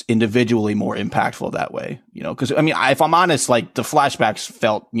deaths individually more impactful that way. Because I mean, if I'm honest, like the flashbacks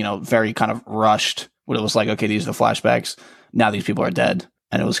felt, very kind of rushed. When it was like, okay, these are the flashbacks. Now these people are dead,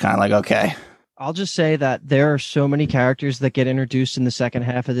 and it was kind of like, okay. I'll just say that there are so many characters that get introduced in the second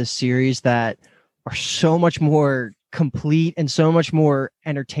half of this series that are so much more complete and so much more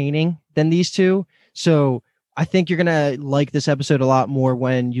entertaining than these two. So I think you're going to like this episode a lot more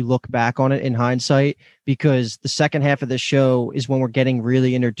when you look back on it in hindsight, because the second half of the show is when we're getting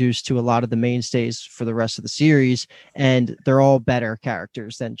really introduced to a lot of the mainstays for the rest of the series. And they're all better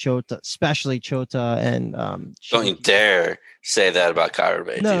characters than Chota, especially Chota and Don't you dare say that about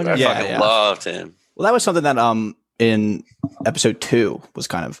Karube. No, I fucking loved him. Well, that was something that in episode 2 was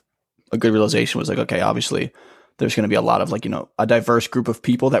kind of a good realization. Was like, okay, obviously there's going to be a lot of like, a diverse group of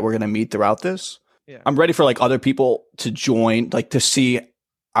people that we're going to meet throughout this. Yeah. I'm ready for like other people to join, like to see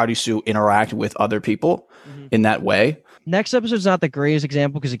Arisu interact with other people in that way. Next episode's not the greatest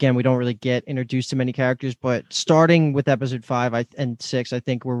example because, again, we don't really get introduced to many characters. But starting with episode 5 and 6, I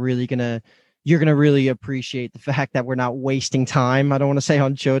think you're going to really appreciate the fact that we're not wasting time. I don't want to say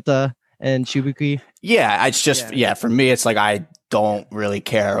on Chota and Shibuki. Yeah, it's just, for me, it's like I don't really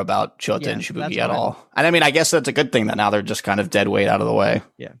care about Chota and Shibuki at all. And I mean, I guess that's a good thing that now they're just kind of dead weight out of the way.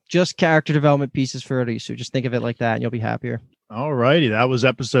 Yeah, just character development pieces for Arisu. Just think of it like that and you'll be happier. All righty, that was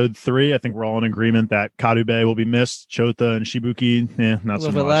episode 3. I think we're all in agreement that Karube will be missed. Chota and Shibuki, not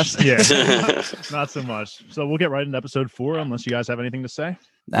so much. Less. Yeah, not so much. So we'll get right into episode 4, unless you guys have anything to say.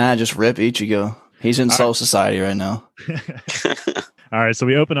 Nah, just rip Ichigo. He's in Soul Society right now. All right, so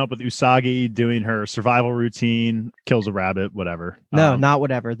we open up with Usagi doing her survival routine, kills a rabbit, whatever. No, not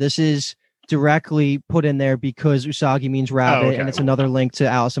whatever. This is directly put in there because Usagi means rabbit, and it's another link to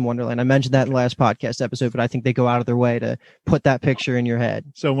Alice in Wonderland. I mentioned that in the last podcast episode, but I think they go out of their way to put that picture in your head.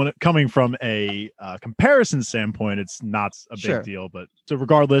 So when coming from a comparison standpoint, it's not a big deal. But so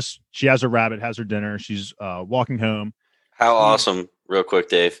regardless, she has her rabbit, has her dinner. She's walking home. How awesome, real quick,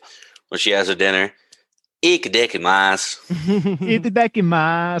 Dave, when she has her dinner. Itadakimasu.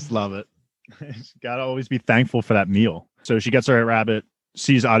 Itadakimasu. Love it. Gotta always be thankful for that meal. So she gets her rabbit,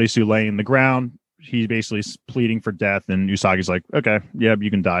 sees Arisu laying in the ground. He's basically pleading for death, and Usagi's like, okay, yeah,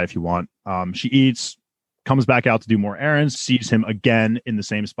 you can die if you want. She eats, comes back out to do more errands, sees him again in the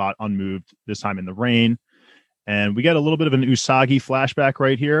same spot, unmoved, this time in the rain. And we get a little bit of an Usagi flashback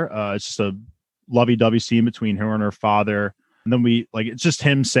right here. It's just a lovey-dovey scene between her and her father. And then it's just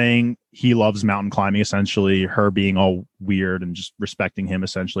him saying he loves mountain climbing, essentially, her being all weird and just respecting him,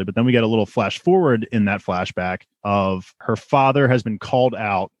 essentially. But then we get a little flash forward in that flashback of her father has been called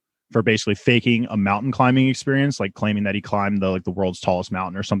out for basically faking a mountain climbing experience, like claiming that he climbed the world's tallest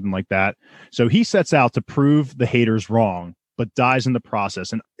mountain or something like that. So he sets out to prove the haters wrong, but dies in the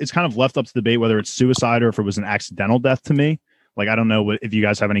process. And it's kind of left up to debate whether it's suicide or if it was an accidental death to me. Like, I don't know if you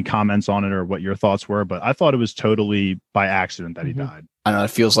guys have any comments on it or what your thoughts were, but I thought it was totally by accident that he died. I don't know.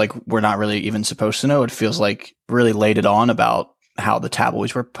 It feels like we're not really even supposed to know. It feels like really laid it on about how the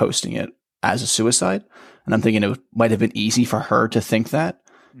tabloids were posting it as a suicide. And I'm thinking it might have been easy for her to think that,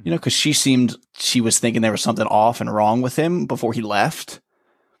 because she was thinking there was something off and wrong with him before he left.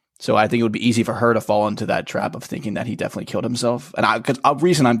 So I think it would be easy for her to fall into that trap of thinking that he definitely killed himself. And because a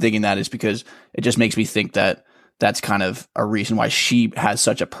reason I'm thinking that is because it just makes me think that that's kind of a reason why she has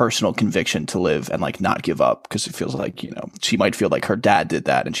such a personal conviction to live and not give up, because it feels like, she might feel like her dad did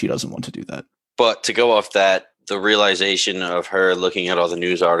that and she doesn't want to do that. But to go off that, the realization of her looking at all the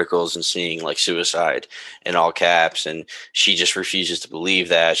news articles and seeing suicide in all caps, and she just refuses to believe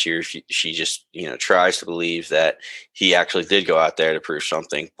that. She just, tries to believe that he actually did go out there to prove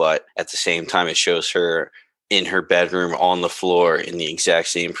something. But at the same time, it shows her in her bedroom on the floor in the exact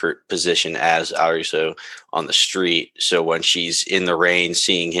same position as Arisu on the street. So when she's in the rain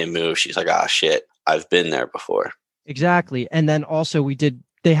seeing him move, she's like, ah, shit, I've been there before. Exactly. And then also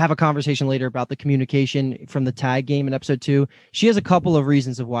they have a conversation later about the communication from the tag game in episode 2. She has a couple of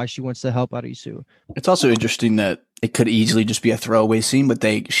reasons of why she wants to help Arisu. It's also interesting that it could easily just be a throwaway scene, but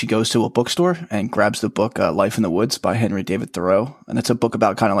she goes to a bookstore and grabs the book Life in the Woods by Henry David Thoreau. And it's a book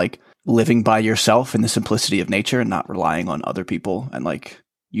about kind of living by yourself in the simplicity of nature and not relying on other people and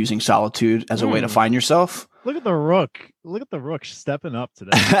using solitude as a way to find yourself. Look at the Rook. Look at the Rook stepping up today.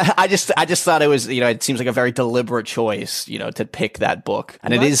 I just thought it was, it seems like a very deliberate choice, to pick that book.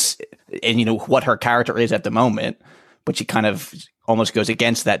 And it is, and what her character is at the moment, but she kind of almost goes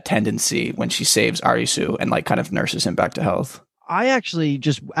against that tendency when she saves Arisu and kind of nurses him back to health. I actually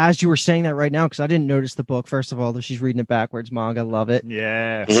just, as you were saying that right now, because I didn't notice the book, first of all, that she's reading it backwards, manga, love it.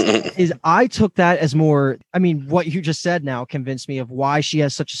 Yeah. I took that as more, what you just said now convinced me of why she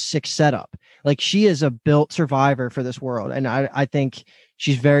has such a sick setup. Like, she is a built survivor for this world. And I think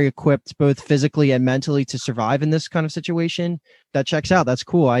she's very equipped both physically and mentally to survive in this kind of situation. That checks out. That's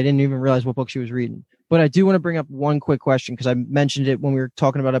cool. I didn't even realize what book she was reading. But I do want to bring up one quick question because I mentioned it when we were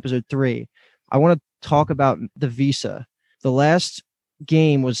talking about episode 3. I want to talk about the visa. The last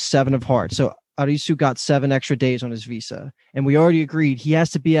game was 7 of Hearts. So Arisu got 7 extra days on his visa. And we already agreed he has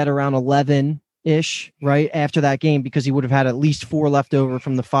to be at around 11-ish, right, after that game, because he would have had at least 4 left over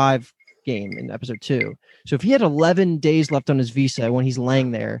from the 5 game in episode 2. So if he had 11 days left on his visa when he's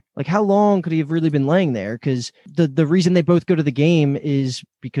laying there, like, how long could he have really been laying there? Because the reason they both go to the game is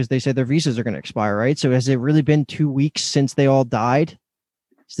because they say their visas are going to expire, right? So has it really been 2 weeks since they all died?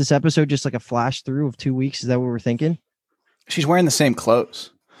 Is this episode just like a flash through of 2 weeks? Is that what we're thinking? She's wearing the same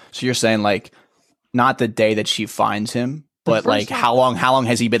clothes. So you're saying, like, not the day that she finds him, but like how long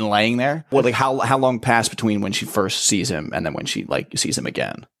has he been laying there? What, like, how long passed between when she first sees him and then when she like sees him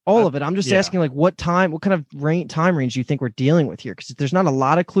again? All of it. I'm just asking, like, what kind of time range do you think we're dealing with here? Because there's not a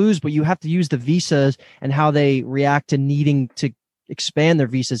lot of clues, but you have to use the visas and how they react to needing to expand their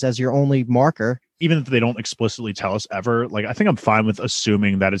visas as your only marker. Even if they don't explicitly tell us ever, like, I think I'm fine with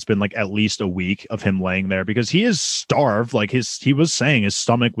assuming that it's been like at least a week of him laying there, because he is starved. Like, he was saying his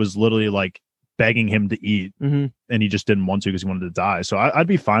stomach was literally like begging him to eat, and he just didn't want to because he wanted to die. So I'd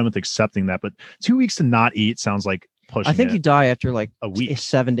be fine with accepting that. But 2 weeks to not eat sounds like pushing. I think you die after like a week,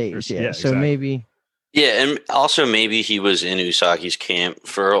 7 days. Yeah. So exactly. Maybe. Yeah, and also maybe he was in Usagi's camp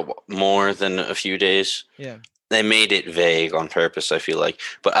for more than a few days. Yeah. They made it vague on purpose, I feel like.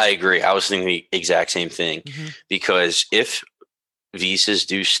 But I agree. I was thinking the exact same thing. Because if visas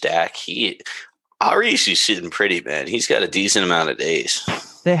do stack, Arisu's sitting pretty, man. He's got a decent amount of days.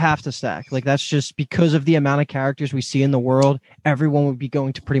 They have to stack. Like, that's just because of the amount of characters we see in the world. Everyone would be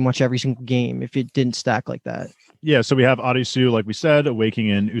going to pretty much every single game if it didn't stack like that. Yeah, so we have Arisu, like we said, awaking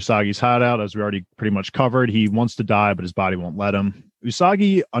in Usagi's hideout, as we already pretty much covered. He wants to die, but his body won't let him.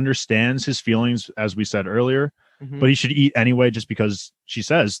 Usagi understands his feelings, as we said earlier, but he should eat anyway, just because she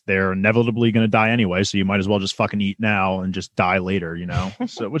says they're inevitably going to die anyway, so you might as well just fucking eat now and just die later, you know?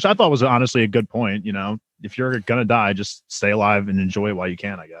 So, which I thought was honestly a good point, you know? If you're going to die, just stay alive and enjoy it while you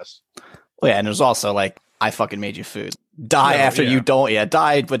can, I guess. Well, yeah, and there's also, like, I fucking made you food. Die after you don't,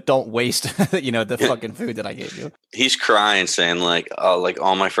 die, but don't waste, the fucking food that I gave you. He's crying, saying, like, oh, like,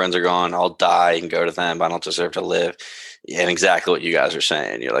 all my friends are gone. I'll die and go to them. I don't deserve to live. And exactly what you guys are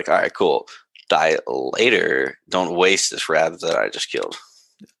saying. You're like, all right, cool. Die later. Don't waste this rabbit that I just killed.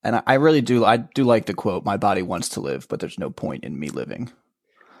 And I really do. I do like the quote, "My body wants to live, but there's no point in me living."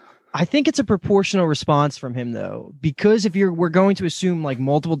 I think it's a proportional response from him, though, because if we're going to assume like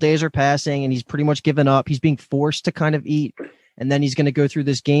multiple days are passing and he's pretty much given up, he's being forced to kind of eat, and then he's going to go through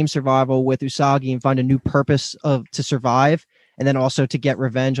this game survival with Usagi and find a new purpose to survive, and then also to get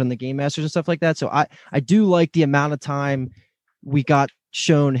revenge on the game masters and stuff like that. So I do like the amount of time we got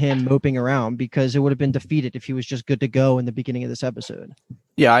shown him moping around, because it would have been defeated if he was just good to go in the beginning of this episode.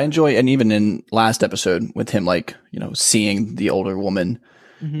 Yeah, I enjoy, and even in last episode with him, like, seeing the older woman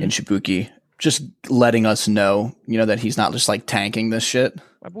in Shibuki, just letting us know, that he's not just like tanking this shit.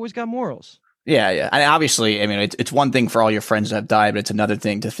 My boy's got morals. Yeah. And obviously, I mean, it's one thing for all your friends to have died, but it's another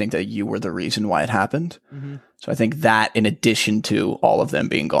thing to think that you were the reason why it happened. So I think that, in addition to all of them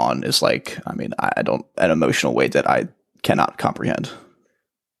being gone, is like, I mean, an emotional weight that I cannot comprehend.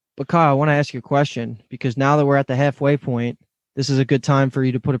 But Kyle, I want to ask you a question, because now that we're at the halfway point, this is a good time for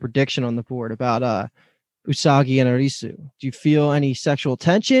you to put a prediction on the board about Usagi and Arisu. Do you feel any sexual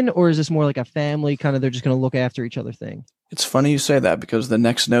tension, or is this more like a family kind of, they're just going to look after each other thing? It's funny you say that, because the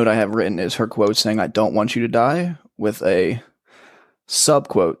next note I have written is her quote saying, "I don't want you to die," with a sub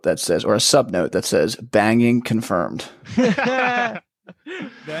quote that says, or a sub note that says, "Banging confirmed."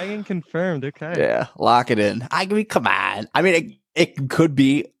 Banging confirmed. Okay. Yeah. Lock it in. I mean, come on. I mean, it could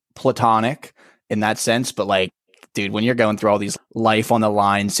be platonic in that sense, but like, dude, when you're going through all these life on the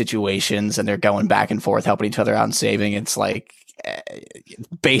line situations and they're going back and forth, helping each other out and saving, it's like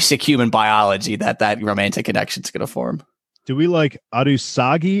basic human biology that romantic connection is going to form. Do we like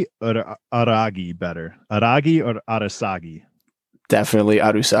Arusagi or Aragi better? Aragi or Arasagi? Definitely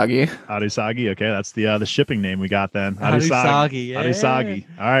Arusagi. Arusagi. Okay, that's the shipping name we got then. Arusagi. Yeah. Arusagi.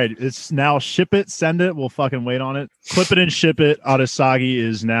 All right, it's now ship it, send it. We'll fucking wait on it. Clip it and ship it. Arusagi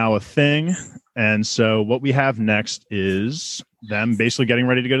is now a thing. And so what we have next is them basically getting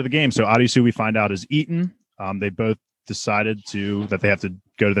ready to go to the game. So Arisu, we find out, is eaten. They both decided that they have to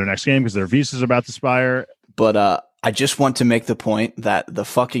go to their next game because their visas are about to expire. But I just want to make the point that the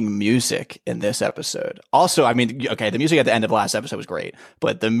fucking music in this episode. Also, I mean, okay, the music at the end of last episode was great,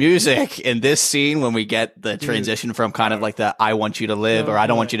 but the music in this scene when we get the transition from kind of like the I want you to live or I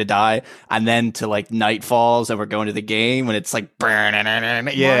don't want you to die, and then to like night falls and we're going to the game and it's like My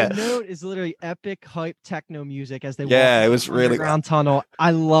note is literally epic hype techno music as they walk it was really underground tunnel.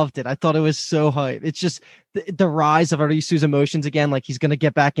 I loved it. I thought it was so hype. It's just the rise of Arisu's emotions again, like he's gonna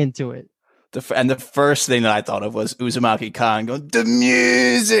get back into it. And the first thing that I thought of was Uzumaki Khan going, the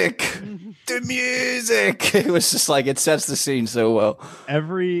music, the music. It was just like, it sets the scene so well.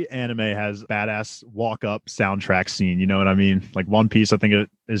 Every anime has badass walk up soundtrack scene. You know what I mean? Like One Piece, I think it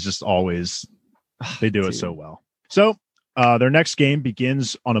is just always, they do it so well. So their next game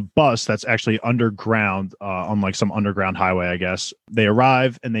begins on a bus that's actually underground, on like some underground highway, I guess. They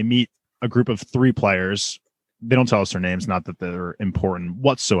arrive and they meet a group of 3 players. They don't tell us their names, not that they're important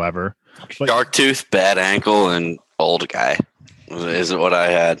whatsoever. But Sharktooth, Bad Ankle, and Old Guy isn't what I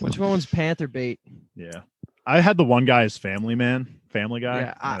had. Which one was Panther Bait? Yeah. I had the one guy as Family Guy.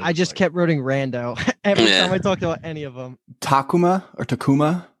 Yeah, I just kept rooting Rando every time I talked about any of them.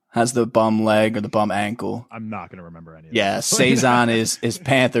 Takuma has the bum leg or the bum ankle. I'm not going to remember any of Yeah, Seizan is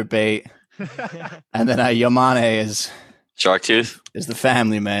Panther Bait. And then Yamane is Sharktooth is the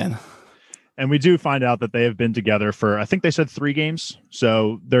family man. And we do find out that they have been together for, I think they said 3 games.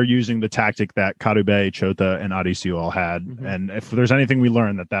 So they're using the tactic that Karube, Chota, and Arisu all had. Mm-hmm. And if there's anything we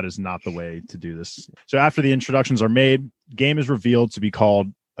learn, that is not the way to do this. So after the introductions are made, game is revealed to be called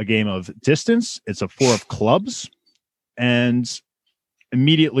a game of distance. It's a 4 of clubs. And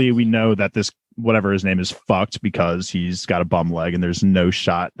immediately we know that this, whatever his name is, fucked because he's got a bum leg and there's no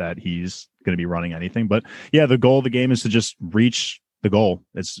shot that he's going to be running anything. But yeah, the goal of the game is to just reach the goal.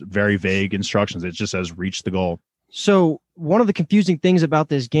 It's very vague instructions. It just says reach the goal. So one of the confusing things about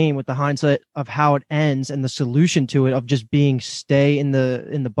this game with the hindsight of how it ends and the solution to it of just being stay in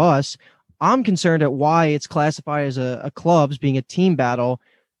the bus, I'm concerned at why it's classified as a clubs being a team battle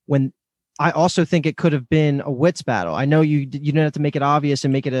when I also think it could have been a wits battle. I know you didn't have to make it obvious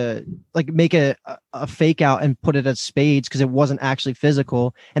and make it a fake out and put it as spades because it wasn't actually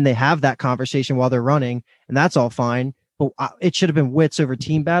physical, and they have that conversation while they're running, and that's all fine. But it should have been wits over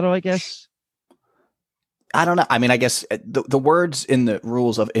team battle, I guess. I don't know. I mean, I guess the words in the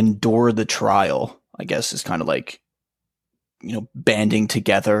rules of endure the trial, I guess, is kind of like, banding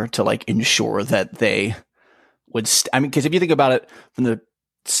together to like ensure that they would. I mean, because if you think about it from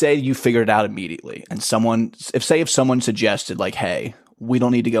say you figured it out immediately and if someone suggested like, hey, we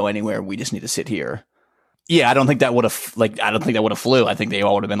don't need to go anywhere. We just need to sit here. Yeah, I don't think that would have flew. I think they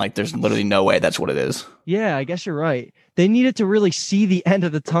all would have been like, there's literally no way that's what it is. Yeah, I guess you're right. They needed to really see the end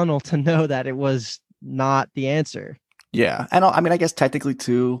of the tunnel to know that it was not the answer. Yeah. And I mean, I guess technically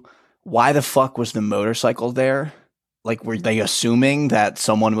too, why the fuck was the motorcycle there? Like, were they assuming that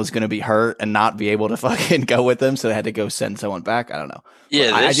someone was going to be hurt and not be able to fucking go with them? So they had to go send someone back. I don't know.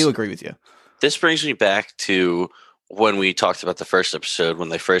 Yeah, I do agree with you. This brings me back to when we talked about the first episode, when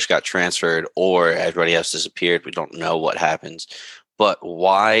they first got transferred or everybody else disappeared. We don't know what happens. But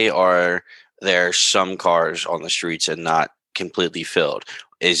why are there some cars on the streets and not completely filled?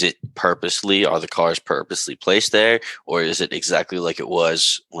 Is it are the cars purposely placed there, or is it exactly like it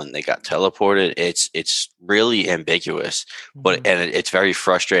was when they got teleported? It's really ambiguous, but it's very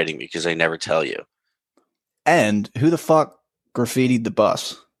frustrating because they never tell you. And who the fuck graffitied the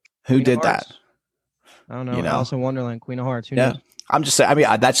bus? Who Queen did that? I don't know. Alice in Wonderland, Queen of Hearts. Who knows? I'm just saying.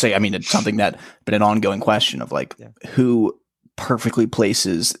 I mean, it's something that been an ongoing question of like who perfectly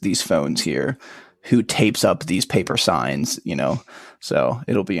places these phones here, who tapes up these paper signs, So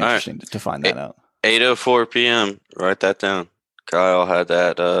it'll be interesting to find that out. 8:04 p.m. Write that down. Kyle had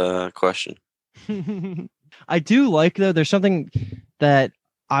that question. I do like, though, there's something that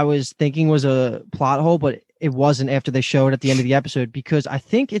I was thinking was a plot hole, but it wasn't after they showed at the end of the episode, because I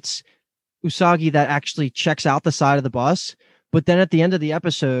think it's Usagi that actually checks out the side of the bus. But then at the end of the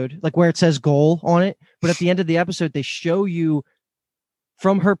episode, like where it says goal on it, but at the end of the episode, they show you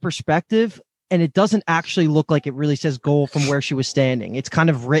from her perspective, and it doesn't actually look like it really says goal from where she was standing. It's kind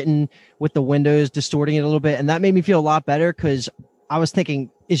of written with the windows distorting it a little bit. And that made me feel a lot better, because I was thinking,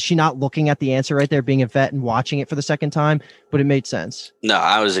 is she not looking at the answer right there, being a vet and watching it for the second time? But it made sense. No,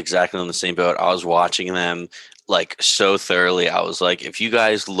 I was exactly on the same boat. I was watching them like so thoroughly. I was like, if you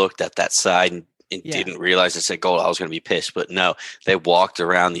guys looked at that side and didn't realize it said gold, I was going to be pissed. But no, they walked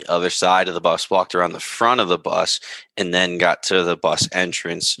around the other side of the bus, walked around the front of the bus, and then got to the bus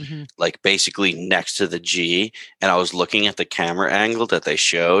entrance, like basically next to the G. And I was looking at the camera angle that they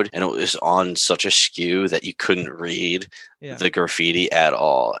showed, and it was on such a skew that you couldn't read the graffiti at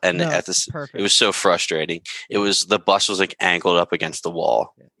all. And it was so frustrating. The bus was like angled up against the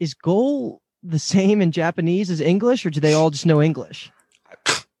wall. Is goal the same in Japanese as English, or do they all just know English?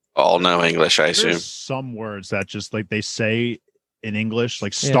 All know English, I assume. There's some words that just like they say in English,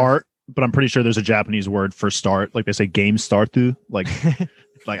 like start, but I'm pretty sure there's a Japanese word for start. Like they say game start to, like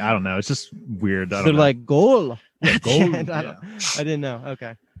like I don't know. It's just weird. They're like goal. Yeah, goal. I didn't know.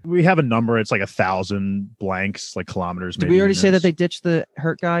 Okay. We have a number. It's like 1,000 blanks, like kilometers. Did we already say that they ditched the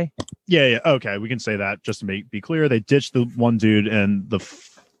hurt guy? Yeah. Okay. We can say that just to be clear. They ditched the one dude, and the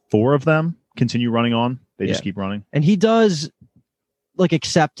 4 of them continue running on. They just keep running. And he does like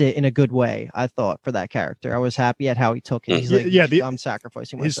accept it in a good way, I thought, for that character. I was happy at how he took it. He's like, I'm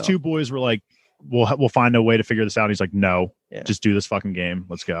sacrificing myself. His 2 boys were like, we'll find a way to figure this out. He's like, no, just do this fucking game.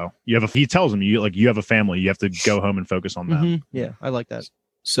 Let's go. He tells him, you have a family. You have to go home and focus on them. Yeah, I like that.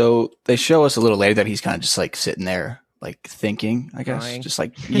 So they show us a little later that he's kind of just like sitting there, like thinking, I guess, Dying. just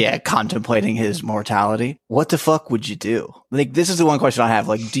like, contemplating his mortality. What the fuck would you do? Like, this is the one question I have.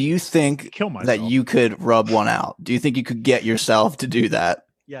 Like, do you think kill myself. that you could rub one out? Do you think you could get yourself to do that?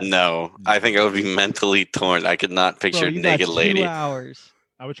 Yes. No, I think I would be mentally torn. I could not picture a naked lady. 2 hours.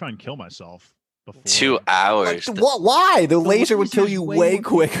 I would try and kill myself before. 2 hours. Like, why? The laser would laser kill is you way way more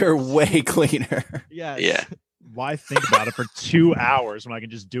quicker, way cleaner. Yes. Yeah. Why think about it for 2 hours when I can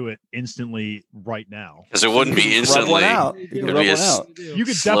just do it instantly right now? Because it wouldn't be instantly. Rub one out. You You could could rub rub one one out. You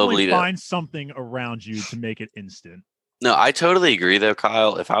could Slowly definitely to- find something around you to make it instant. No, I totally agree though,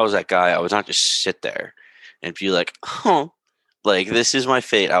 Kyle. If I was that guy, I would not just sit there and be like, like this is my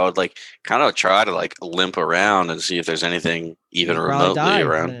fate. I would like kind of try to like limp around and see if there's anything even You'd probably remotely died,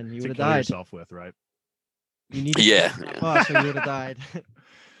 around. then. You To would have kill died. yourself with, right? You need to Yeah, kill yeah. that bus, or you would have died.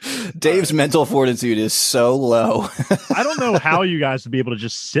 Dave's mental fortitude is so low. I don't know how you guys would be able to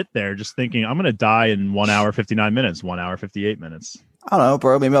just sit there just thinking, I'm going to die in 1 hour, 59 minutes, 1 hour, 58 minutes. I don't know,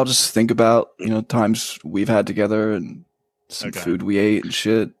 bro. Maybe I'll just think about, times we've had together and some food we ate and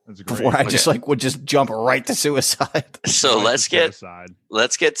shit. That's great. Before I just would just jump right to suicide. So Right, let's just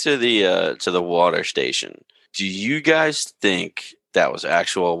get suicide. to the water station. Do you guys think that was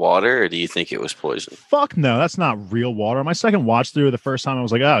actual water, or do you think it was poison? Fuck no, that's not real water. My second watch through, the first time I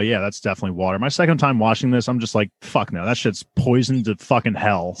was like, oh yeah, that's definitely water. My second time watching this, I'm just like, fuck no, that shit's poisoned to fucking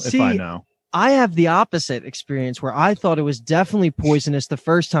hell. If I know. I have the opposite experience where I thought it was definitely poisonous the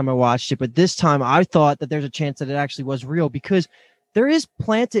first time I watched it, but this time I thought that there's a chance that it actually was real because there is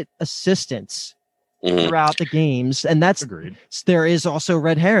planted assistance throughout the games, and that's Agreed. there is also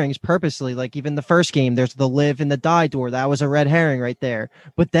red herrings purposely. Like even the first game, there's the live and the die door. That was a red herring right there.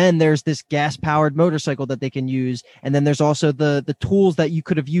 But then there's this gas powered motorcycle that they can use, and then there's also the tools that you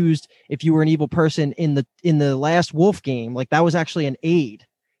could have used if you were an evil person in the last Wolf game. Like that was actually an aid.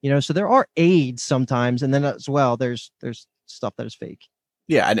 So there are aids sometimes, and then as well, there's stuff that is fake.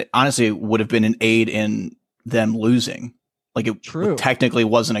 Yeah, and it honestly would have been an aid in them losing. Like it technically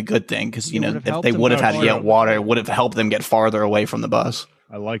wasn't a good thing because if they would have had to get water, it would have helped them get farther away from the bus.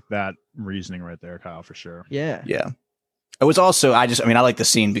 I like that reasoning right there, Kyle, for sure. Yeah. It was also I like the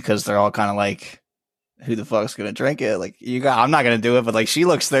scene because they're all kind of like, who the fuck's gonna drink it? Like I'm not gonna do it, but like she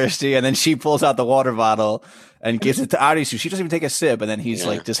looks thirsty, and then she pulls out the water bottle and gives it to Arisu. She doesn't even take a sip, and then he's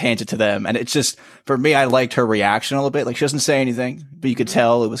like just hands it to them. And it's just for me, I liked her reaction a little bit. Like she doesn't say anything, but you could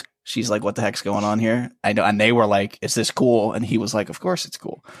tell she's like, what the heck's going on here? I know, and they were like, is this cool? And he was like, of course it's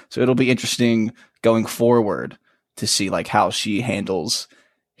cool. So it'll be interesting going forward to see like how she handles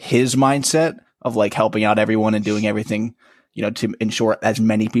his mindset of like helping out everyone and doing everything, to ensure as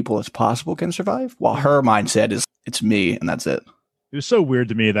many people as possible can survive, while her mindset is it's me and that's it. It was so weird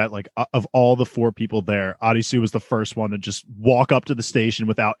to me that like of all the 4 people there, Arisu was the first one to just walk up to the station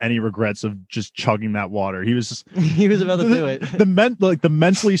without any regrets of just chugging that water. He was just he was about to do it. The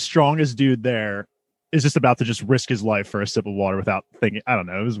mentally strongest dude there is just about to just risk his life for a sip of water without thinking. I don't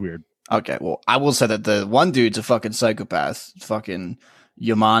know. It was weird. Okay, well, I will say that the one dude's a fucking psychopath. Fucking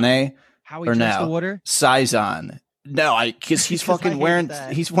Yamane. How he drinks the water? Saizan. No, because he's fucking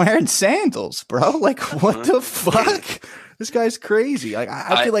he's wearing sandals, bro. Like, what the fuck? This guy's crazy. Like,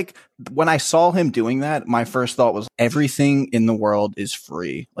 I feel like when I saw him doing that, my first thought was everything in the world is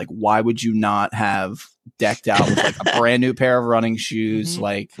free. Like, why would you not have decked out with like a brand new pair of running shoes,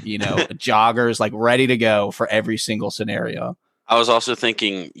 like, joggers, like ready to go for every single scenario? I was also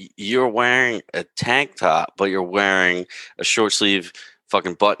thinking you're wearing a tank top, but you're wearing a short sleeve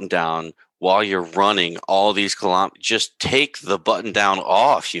fucking button down while you're running all these kilometers. Just take the button down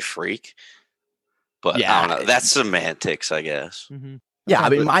off, you freak. But Yeah. I don't know. That's semantics, I guess. Mm-hmm. Yeah, I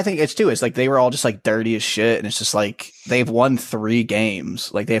mean, I think it's too. It's like they were all just like dirty as shit, and it's just like they've won 3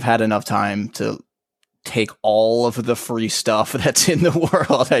 games. Like they've had enough time to take all of the free stuff that's in the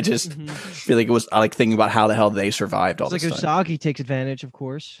world. I just feel like it was like thinking about how the hell they survived all It's this like time. Usagi takes advantage, of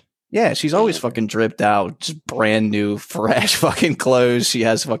course. Yeah, she's always fucking dripped out, just brand new, fresh fucking clothes. She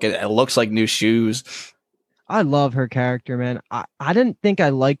has fucking, it looks like new shoes. I love her character, man. I didn't think I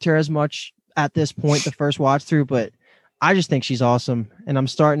liked her as much at this point, the first watch through, but I just think she's awesome. And I'm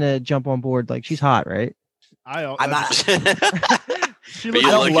starting to jump on board. Like, she's hot, right? I'm not. But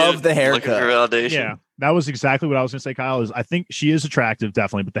I don't love the haircut. looking for validation. Yeah, that was exactly what I was going to say, Kyle. Is I think she is attractive,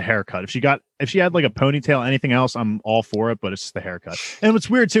 definitely, but the haircut. If she had like a ponytail, anything else, I'm all for it. But it's just the haircut. And what's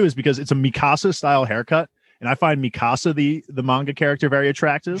weird too is because it's a Mikasa style haircut, and I find Mikasa the manga character very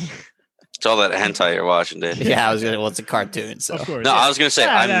attractive. It's all that hentai you're watching, dude. Yeah, I was gonna. Well, it's a cartoon, so. Of course. No, I was gonna say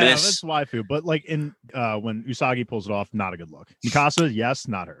I miss. That's waifu, but like in when Usagi pulls it off, not a good look. Mikasa, yes,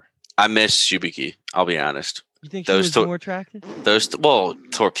 not her. I miss Shubiki. I'll be honest. You think Those she was more attractive?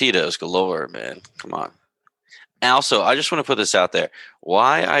 Torpedoes galore, man. Come on. And also, I just want to put this out there.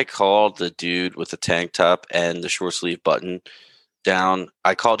 Why I called the dude with the tank top and the short sleeve button down,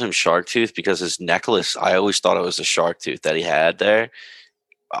 I called him Shark Tooth because his necklace, I always thought it was a shark tooth that he had there.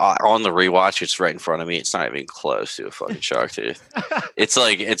 On the rewatch, it's right in front of me. It's not even close to a fucking shark tooth. It's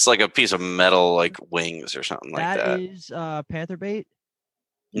like a piece of metal, like wings or something like that. That is Panther Bait.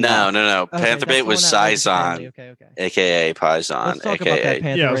 No. Okay, Panther Bait was that's the one that runs the Saizon, family. Okay. aka Paizon, Let's talk about that aka.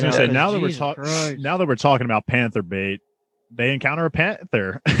 Panther Yeah, I was right gonna say now, now that we're Jesus talking Christ. now that we're talking about Panther Bait, they encounter a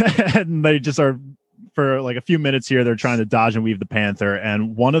panther and they just are for like a few minutes here. They're trying to dodge and weave the panther,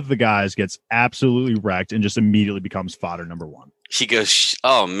 and one of the guys gets absolutely wrecked and just immediately becomes fodder number 1. He goes,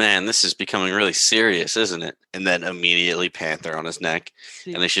 "Oh man, this is becoming really serious, isn't it?" And then immediately Panther on his neck,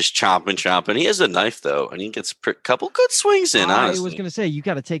 See, and it's just chomping. He has a knife though, and he gets a couple good swings in. I Honestly, was going to say, you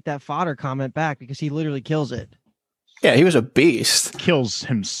got to take that fodder comment back because he literally kills it. Yeah, he was a beast. Kills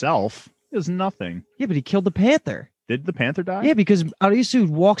himself. He does nothing. Yeah, but he killed the panther. Did the panther die? Yeah, because Arisu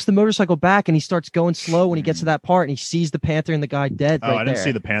walks the motorcycle back and he starts going slow when he gets to that part and he sees the panther and the guy dead. Oh, right I didn't there.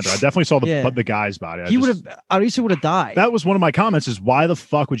 see the panther. I definitely saw Yeah. the guy's body. Arisu would have died. That was one of my comments. Is why the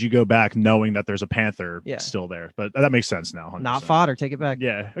fuck would you go back knowing that there's a panther Yeah. still there? But that makes sense now. 100%. Not fodder. Take it back.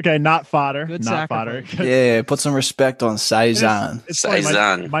 Yeah. Okay. Not fodder. Good not fodder. sacrifice. Yeah, put some respect on Saizon. It's funny,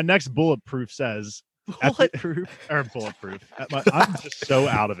 Saizon. my next bulletproof says Bulletproof. bulletproof. I'm just so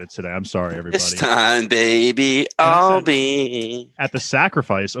out of it today. I'm sorry, this everybody. time, baby, I'll be. At the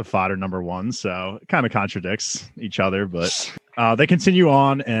sacrifice of fodder number 1, so it kind of contradicts each other, but they continue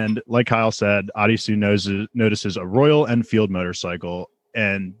on, and like Kyle said, Arisu notices a Royal Enfield motorcycle,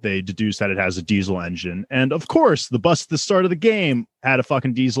 and they deduce that it has a diesel engine. And of course, the bus at the start of the game had a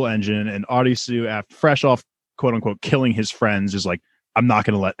fucking diesel engine, and Arisu, after fresh off quote unquote killing his friends, is like, I'm not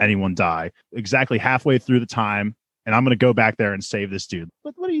going to let anyone die. Exactly halfway through the time, and I'm going to go back there and save this dude.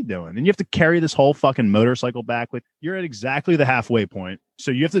 What are you doing? And you have to carry this whole fucking motorcycle back with. You're at exactly the halfway point.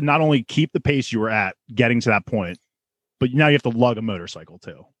 So you have to not only keep the pace you were at getting to that point, but now you have to lug a motorcycle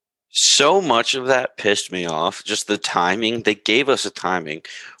too. So much of that pissed me off. Just the timing. They gave us a timing.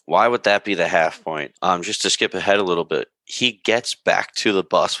 Why would that be the half point? Just to skip ahead a little bit. He gets back to the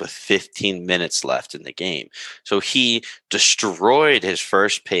bus with 15 minutes left in the game. So he destroyed his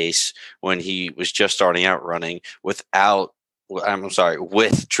first pace when he was just starting out running with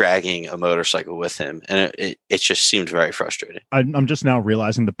dragging a motorcycle with him. And it just seemed very frustrating. I'm just now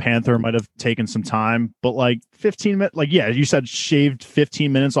realizing the Panther might have taken some time, but like 15 minutes, like, yeah, you said shaved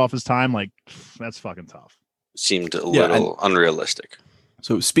 15 minutes off his time. Like, that's fucking tough. Seemed a little unrealistic.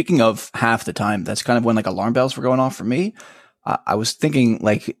 So speaking of half the time, that's kind of when like alarm bells were going off for me. I was thinking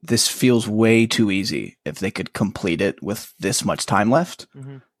like this feels way too easy if they could complete it with this much time left.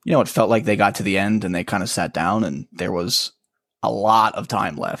 Mm-hmm. You know, it felt like they got to the end and they kind of sat down and there was a lot of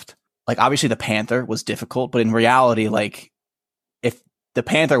time left. Like obviously the Panther was difficult, but in reality, like if the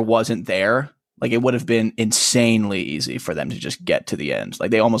Panther wasn't there, like it would have been insanely easy for them to just get to the end.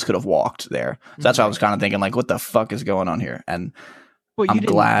 Like they almost could have walked there. So that's why I was kind of thinking like, what the fuck is going on here? And But you I'm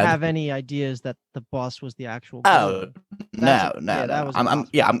didn't glad. have any ideas that the bus was the actual. Oh That's- no. that was I'm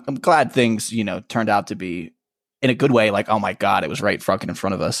impossible. I'm glad things, you know, turned out to be in a good way. Like, oh my God, it was right fucking in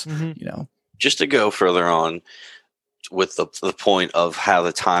front of us. Mhm. You know, Just to go further on with the point of how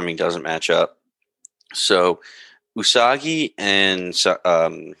the timing doesn't match up. So Usagi and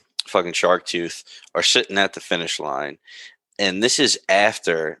fucking Sharktooth are sitting at the finish line. And this is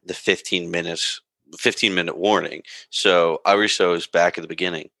after the 15 minutes 15-minute warning. So Arisu is back at the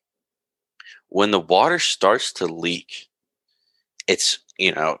beginning. When the water starts to leak, it's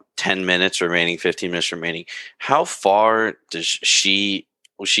 10 minutes remaining, 15 minutes remaining. How far was she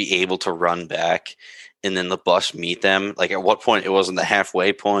able to run back and then the bus meet them? Like, at what point? It wasn't the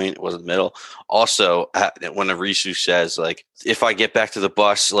halfway point, it wasn't the middle. Also, when Arisu says, like, if I get back to the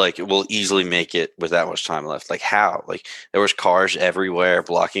bus, like, we'll easily make it with that much time left. Like, how? Like, there was cars everywhere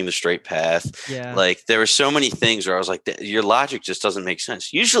blocking the straight path. Yeah. Like, there were so many things where I was like, your logic just doesn't make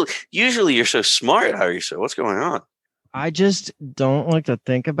sense. Usually you're so smart, Arisu. What's going on? I just don't like to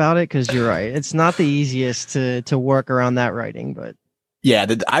think about it because you're right. It's not the easiest to work around that writing, but Yeah,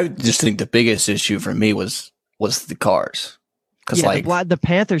 I just think the biggest issue for me was the cars. Because the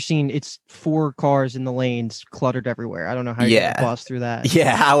Panther scene, it's 4 cars in the lanes cluttered everywhere. I don't know how you get the bus through that.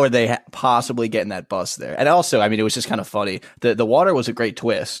 Yeah, how are they possibly getting that bus there? And also, I mean, it was just kind of funny. The water was a great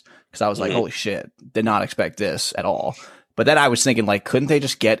twist because I was like, holy shit, did not expect this at all. But then I was thinking, like, couldn't they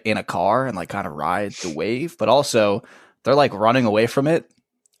just get in a car and like kind of ride the wave? But also, they're like running away from it,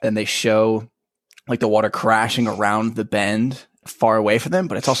 and they show like the water crashing around the bend far away from them,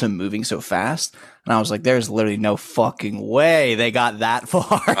 but it's also moving so fast. And I was like, there's literally no fucking way they got that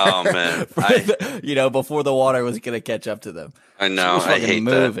far. Oh man. Before the water was going to catch up to them. I know. I hate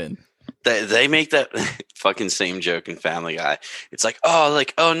moving. They make that fucking same joke in Family Guy. It's like, oh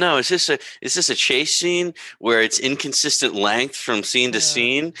no, is this a chase scene where it's inconsistent length from scene to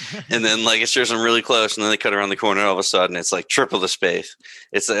scene, and then like it shows them really close, and then they cut around the corner, and all of a sudden it's like triple the space.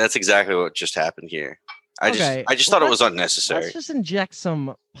 That's exactly what just happened here. I just thought it was unnecessary. Let's just inject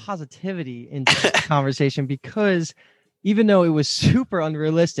some positivity into the conversation, because even though it was super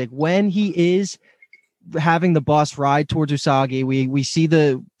unrealistic, when he is having the bus ride towards Usagi, we see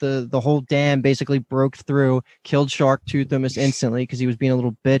the whole dam basically broke through, killed Sharktooth almost instantly because he was being a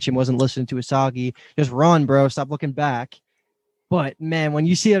little bitch and wasn't listening to Usagi. Just run, bro. Stop looking back. But man, when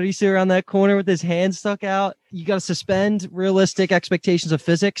you see Arisu around that corner with his hand stuck out, you got to suspend realistic expectations of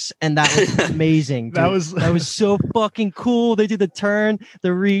physics, and that was amazing. Dude. That was so fucking cool. They did the turn,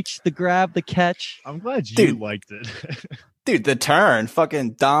 the reach, the grab, the catch. I'm glad you liked it. Dude, the turn,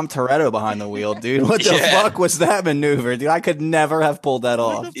 fucking Dom Toretto behind the wheel, dude. What the fuck was that maneuver, dude? I could never have pulled that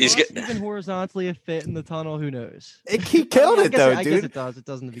off. Even horizontally a fit in the tunnel, who knows? He killed it though, dude. I guess it does. It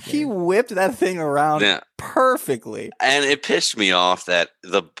does in the beginning. He whipped that thing around perfectly. And it pissed me off that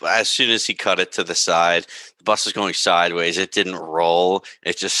as soon as he cut it to the side, the bus was going sideways. It didn't roll.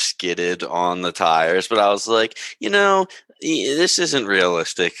 It just skidded on the tires. But I was like, this isn't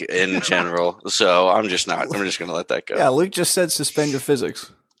realistic in general, so I'm just going to let that go. Yeah, Luke just said suspend your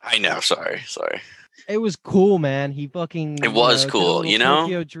physics. I know. Sorry. It was cool, man. He fucking. It was cool,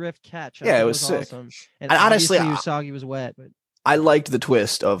 Tokyo drift catch. Yeah, it was sick. Awesome. And honestly, Usagi was wet, but I liked the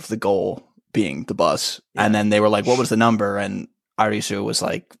twist of the goal being the bus, and then they were like, "What was the number?" And Arisu was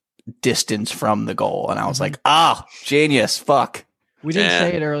like, "Distance from the goal," and I was like, genius, fuck. We didn't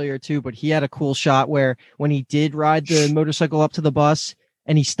say it earlier too, but he had a cool shot where when he did ride the motorcycle up to the bus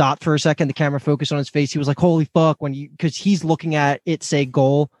and he stopped for a second, the camera focused on his face. He was like, holy fuck, because he's looking at it say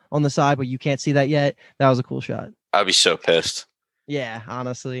goal on the side, but you can't see that yet. That was a cool shot. I'd be so pissed. Yeah,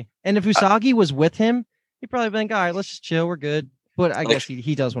 honestly. And if Usagi was with him, he'd probably been, all right, let's just chill. We're good. But I guess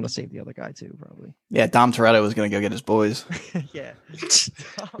he does want to save the other guy too, probably. Yeah, Dom Toretto was going to go get his boys. Yeah.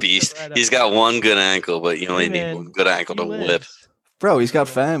 Beast. He's got one good ankle, but you only need one good ankle to whip. Bro, he's got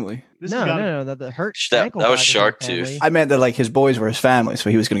family. No. The hurt ankle. That was Sharktooth. I meant that like his boys were his family,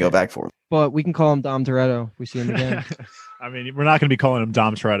 so he was going to go back for him. But we can call him Dom Toretto if we see him again. I mean, we're not going to be calling him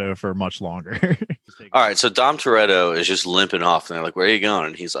Dom Toretto for much longer. All right, so Dom Toretto is just limping off, and they're like, where are you going?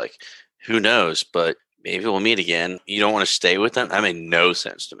 And he's like, who knows, but maybe we'll meet again. You don't want to stay with them? That made no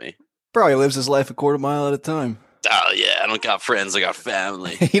sense to me. Bro, he lives his life a quarter mile at a time. Oh yeah, I don't got friends, I got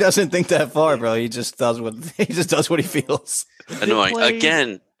family. He doesn't think that far, bro. He just does what he feels. Annoying.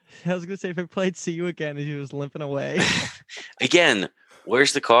 Again. I was gonna say if it played "See You Again" and he was limping away. Again,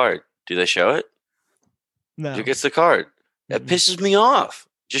 where's the card? Do they show it? No. Who gets the card? That pisses me off.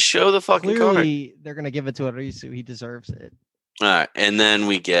 Just show the fucking Clearly, card. they're gonna give it to Arisu. He deserves it. All right, and then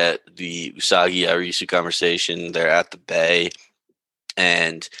we get the Usagi Arisu conversation. They're at the bay,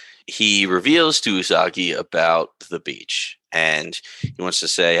 and he reveals to Usagi about the beach, and he wants to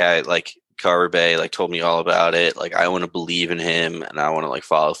say, "Hey, like Karube, like told me all about it. Like I want to believe in him, and I want to like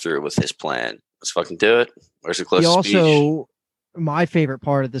follow through with his plan. Let's fucking do it." Where's the closest beach? My favorite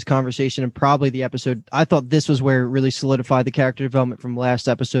part of this conversation and probably the episode, I thought this was where it really solidified the character development from last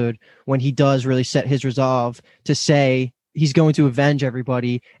episode, when he does really set his resolve to say he's going to avenge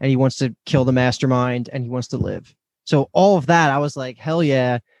everybody and he wants to kill the mastermind and he wants to live. So all of that, I was like, hell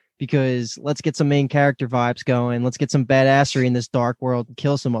yeah, because let's get some main character vibes going. Let's get some badassery in this dark world and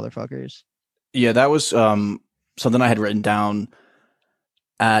kill some motherfuckers. Yeah, that was something I had written down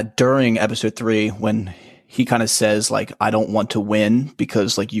during episode 3 when he kind of says, like, I don't want to win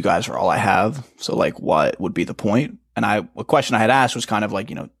because, like, you guys are all I have. So, like, what would be the point? And a question I had asked was kind of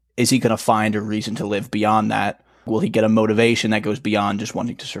like, is he going to find a reason to live beyond that? Will he get a motivation that goes beyond just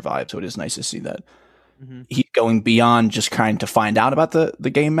wanting to survive? So it is nice to see that he's going beyond just trying to find out about the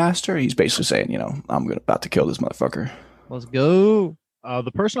game master. He's basically saying, I'm about to kill this motherfucker. Let's go.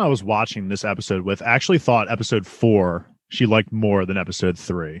 The person I was watching this episode with actually thought episode 4 she liked more than episode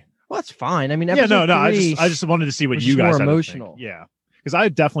 3. Well, that's fine. I mean, Yeah, no. three I just wanted to see what was you guys more had to emotional. think. Yeah, because I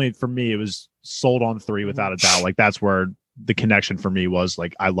definitely, for me, it was sold on 3 without a doubt. Like that's where the connection for me was.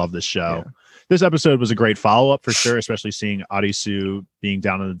 Like I love this show. Yeah. This episode was a great follow up for sure, especially seeing Arisu being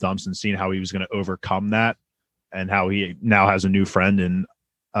down in the dumps and seeing how he was going to overcome that, and how he now has a new friend in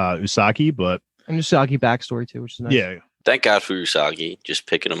Usagi. But and Usagi backstory too, which is nice. yeah. Thank God for Usagi, just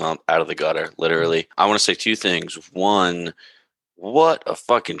picking him up out of the gutter, literally. I want to say 2 things. One, what a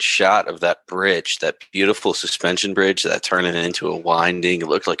fucking shot of that bridge, that beautiful suspension bridge that turned it into a winding. It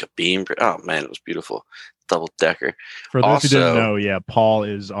looked like a beam. Oh, man, it was beautiful. Double decker. For those who didn't Also- know, yeah, Paul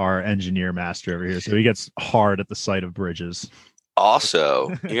is our engineer master over here, so he gets hard at the sight of bridges. Also,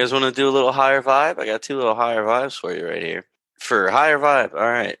 you guys want to do a little higher vibe? I got 2 little higher vibes for you right here. For higher vibe, all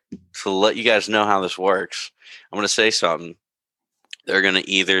right. To let you guys know how this works, I'm going to say something. They're going to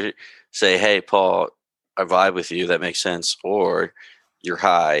either say, hey, Paul, I vibe with you. That makes sense. Or you're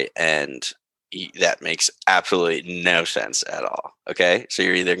high and that makes absolutely no sense at all. Okay? So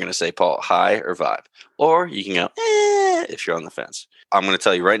you're either going to say, Paul, high or vibe. Or you can go, if you're on the fence. I'm going to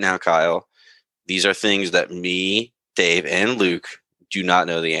tell you right now, Kyle, these are things that me, Dave, and Luke do not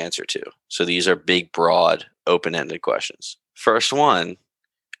know the answer to. So these are big, broad, open-ended questions. First one,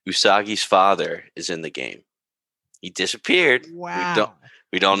 Usagi's father is in the game. He disappeared. Wow.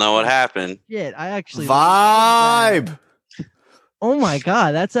 We don't know what happened. Shit, I actually Vibe. Oh my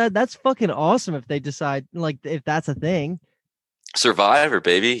god, that's fucking awesome if they decide, like, if that's a thing. Survivor,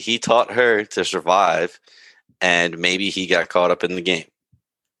 baby. He taught her to survive, and maybe he got caught up in the game.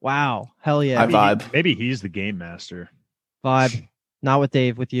 Wow. Hell yeah. I vibe. Maybe he's the game master. Vibe. Not with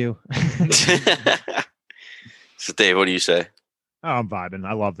Dave, with you. So, Dave, what do you say? Oh, I'm vibing.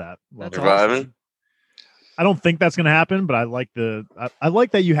 I love that. Love That's it. You're vibing? I don't think that's going to happen, but I like I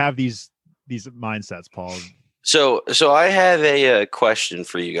like that you have these mindsets, Paul. So I have a question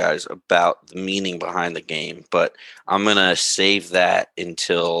for you guys about the meaning behind the game, but I'm gonna save that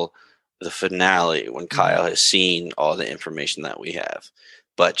until the finale when Kyle has seen all the information that we have.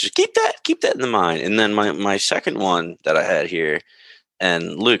 But just keep that in the mind. And then my second one that I had here,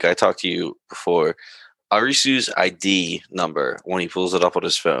 and Luke, I talked to you before. Arisu's ID number when he pulls it up on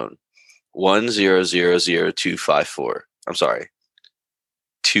his phone, 1000254. I'm sorry.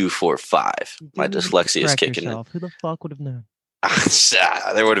 245. My dyslexia is kicking in. Who the fuck would have known?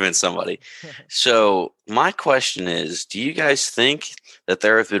 There would have been somebody. So my question is, do you guys think that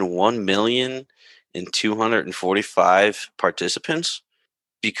there have been 1,245 participants?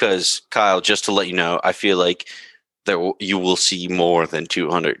 Because Kyle, just to let you know, I feel like you will see more than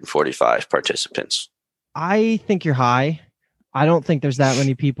 245 participants. I think you're high. I don't think there's that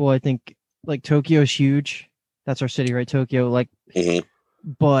many people. I think like Tokyo is huge. That's our city, right? Tokyo. Like, Mhm.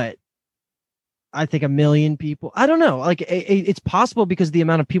 but I think 1 million people. I don't know. Like it's possible because the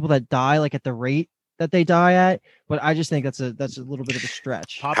amount of people that die, like at the rate that they die at. But I just think that's a little bit of a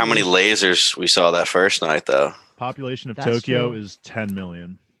stretch. How many lasers we saw that first night, though? Population of That's Tokyo true. is 10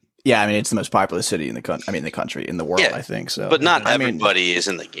 million. Yeah, I mean, it's the most populous city in the country. I mean, the country, in the world, Yeah, I think. So, But not I mean, everybody is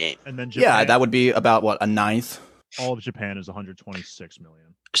in the game. And then Japan, yeah, that would be about what, a ninth. all of Japan is 126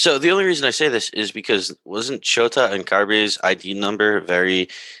 million. So the only reason I say this is because wasn't Shota and Carbe's ID number it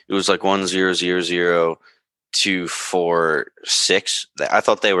was like 1000246. I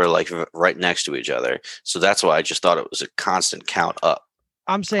thought they were like right next to each other. So that's why I just thought it was a constant count up.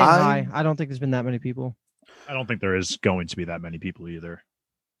 I'm saying high. I don't think there's been that many people. I don't think there is going to be that many people either.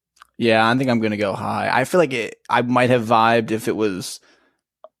 Yeah, I think I'm going to go high. I feel like I might have vibed if it was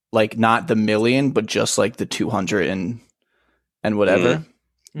like not the million, but just like the 200 and whatever.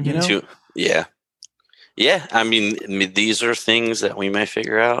 You know? Yeah. Yeah. I mean, these are things that we may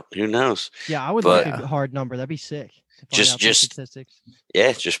figure out. Who knows? Yeah, I would But- like a hard number. That'd be sick. to find Just- out those just- statistics.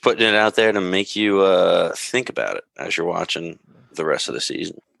 Yeah. Just putting it out there to make you think about it as you're watching the rest of the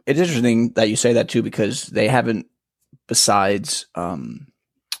season. It's interesting that you say that too, because they haven't, besides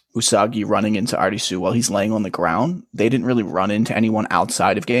Usagi running into Arisu while he's laying on the ground, they didn't really run into anyone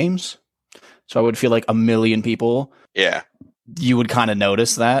outside of games. So I would feel like 1 million people Yeah. you would kind of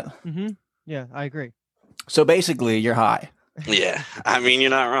notice that. Mm-hmm. Yeah, I agree. So basically, you're high. Yeah, I mean, you're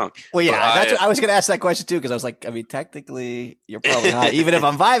not wrong. Well, yeah, But that's what I was going to ask that question too, because I was like, I mean, technically, you're probably high. Even if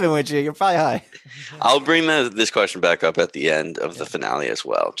I'm vibing with you, you're probably high. I'll bring this question back up at the end of the finale as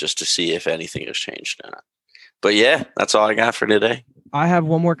well, just to see if anything has changed or not. But yeah, that's all I got for today. I have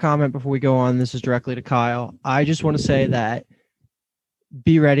one more comment before we go on. This is directly to Kyle. I just want to say that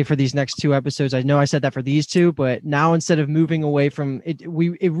be ready for these next 2 episodes. I know I said that for these 2, but now instead of moving away from it,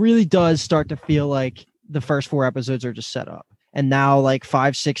 it really does start to feel like the first 4 episodes are just set up. And now like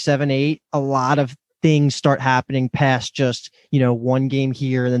 5, 6, 7, 8, a lot of things start happening past just, one game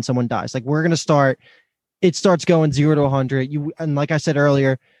here and then someone dies. Like it starts going 0 to 100. And like I said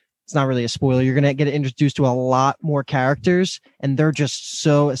earlier, it's not really a spoiler. You're going to get introduced to a lot more characters and they're just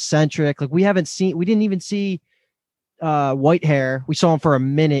so eccentric. Like we didn't even see Whitehair. We saw him for a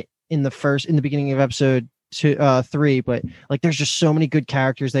minute in the beginning of episode 3, but like there's just so many good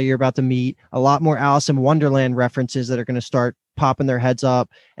characters that you're about to meet. A lot more Alice in Wonderland references that are going to start popping their heads up,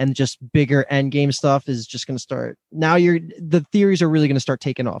 and just bigger end game stuff is just going to start. Now the theories are really going to start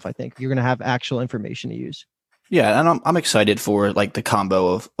taking off. I think you're going to have actual information to use. Yeah, and I'm excited for like the combo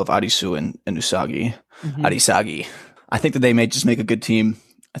of Arisu and Usagi. Mm-hmm. Arisagi. I think that they may just make a good team.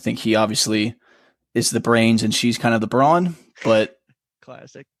 I think he obviously is the brains and she's kind of the brawn, but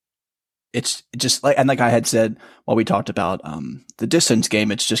classic. It's just like I had said while we talked about the distance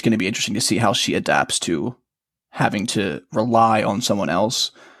game, it's just going to be interesting to see how she adapts to having to rely on someone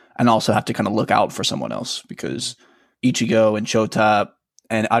else and also have to kind of look out for someone else, because Ichigo and Chota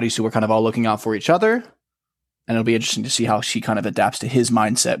and Arisu are kind of all looking out for each other. And it'll be interesting to see how she kind of adapts to his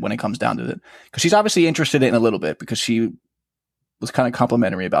mindset when it comes down to it. Because she's obviously interested in it a little bit, because she was kind of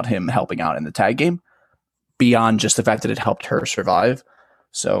complimentary about him helping out in the tag game beyond just the fact that it helped her survive.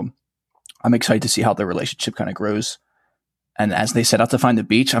 So I'm excited to see how their relationship kind of grows. And as they set out to find the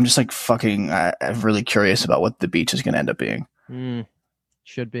beach, I'm just like I'm really curious about what the beach is going to end up being.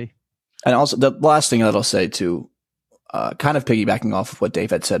 Should be. And also the last thing that I'll say too, kind of piggybacking off of what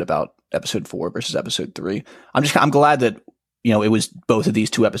Dave had said about episode 4 versus episode 3. I'm glad that, it was both of these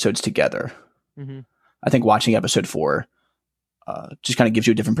 2 episodes together. Mm-hmm. I think watching episode 4 just kind of gives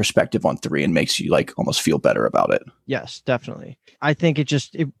you a different perspective on 3 and makes you like almost feel better about it. Yes, definitely. I think it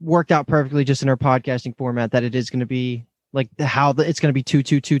worked out perfectly just in our podcasting format that it is going to be like it's going to be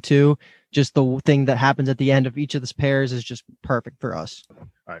 2-2-2-2. Just the thing that happens at the end of each of these pairs is just perfect for us. All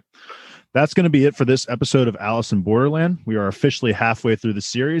right. That's going to be it for this episode of Alice in Borderland. We are officially halfway through the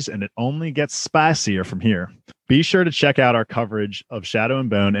series, and it only gets spicier from here. Be sure to check out our coverage of Shadow and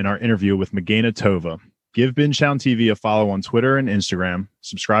Bone and our interview with Meghena Tova. Give Bingetown TV a follow on Twitter and Instagram.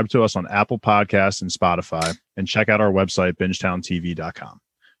 Subscribe to us on Apple Podcasts and Spotify, and check out our website, bingetowntv.com.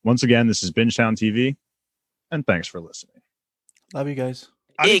 Once again, this is Bingetown TV, and thanks for listening. Love you guys.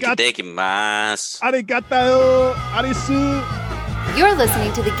 Arigato. Arigato. Arisu. You're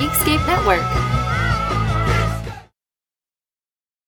listening to the Geekscape Network.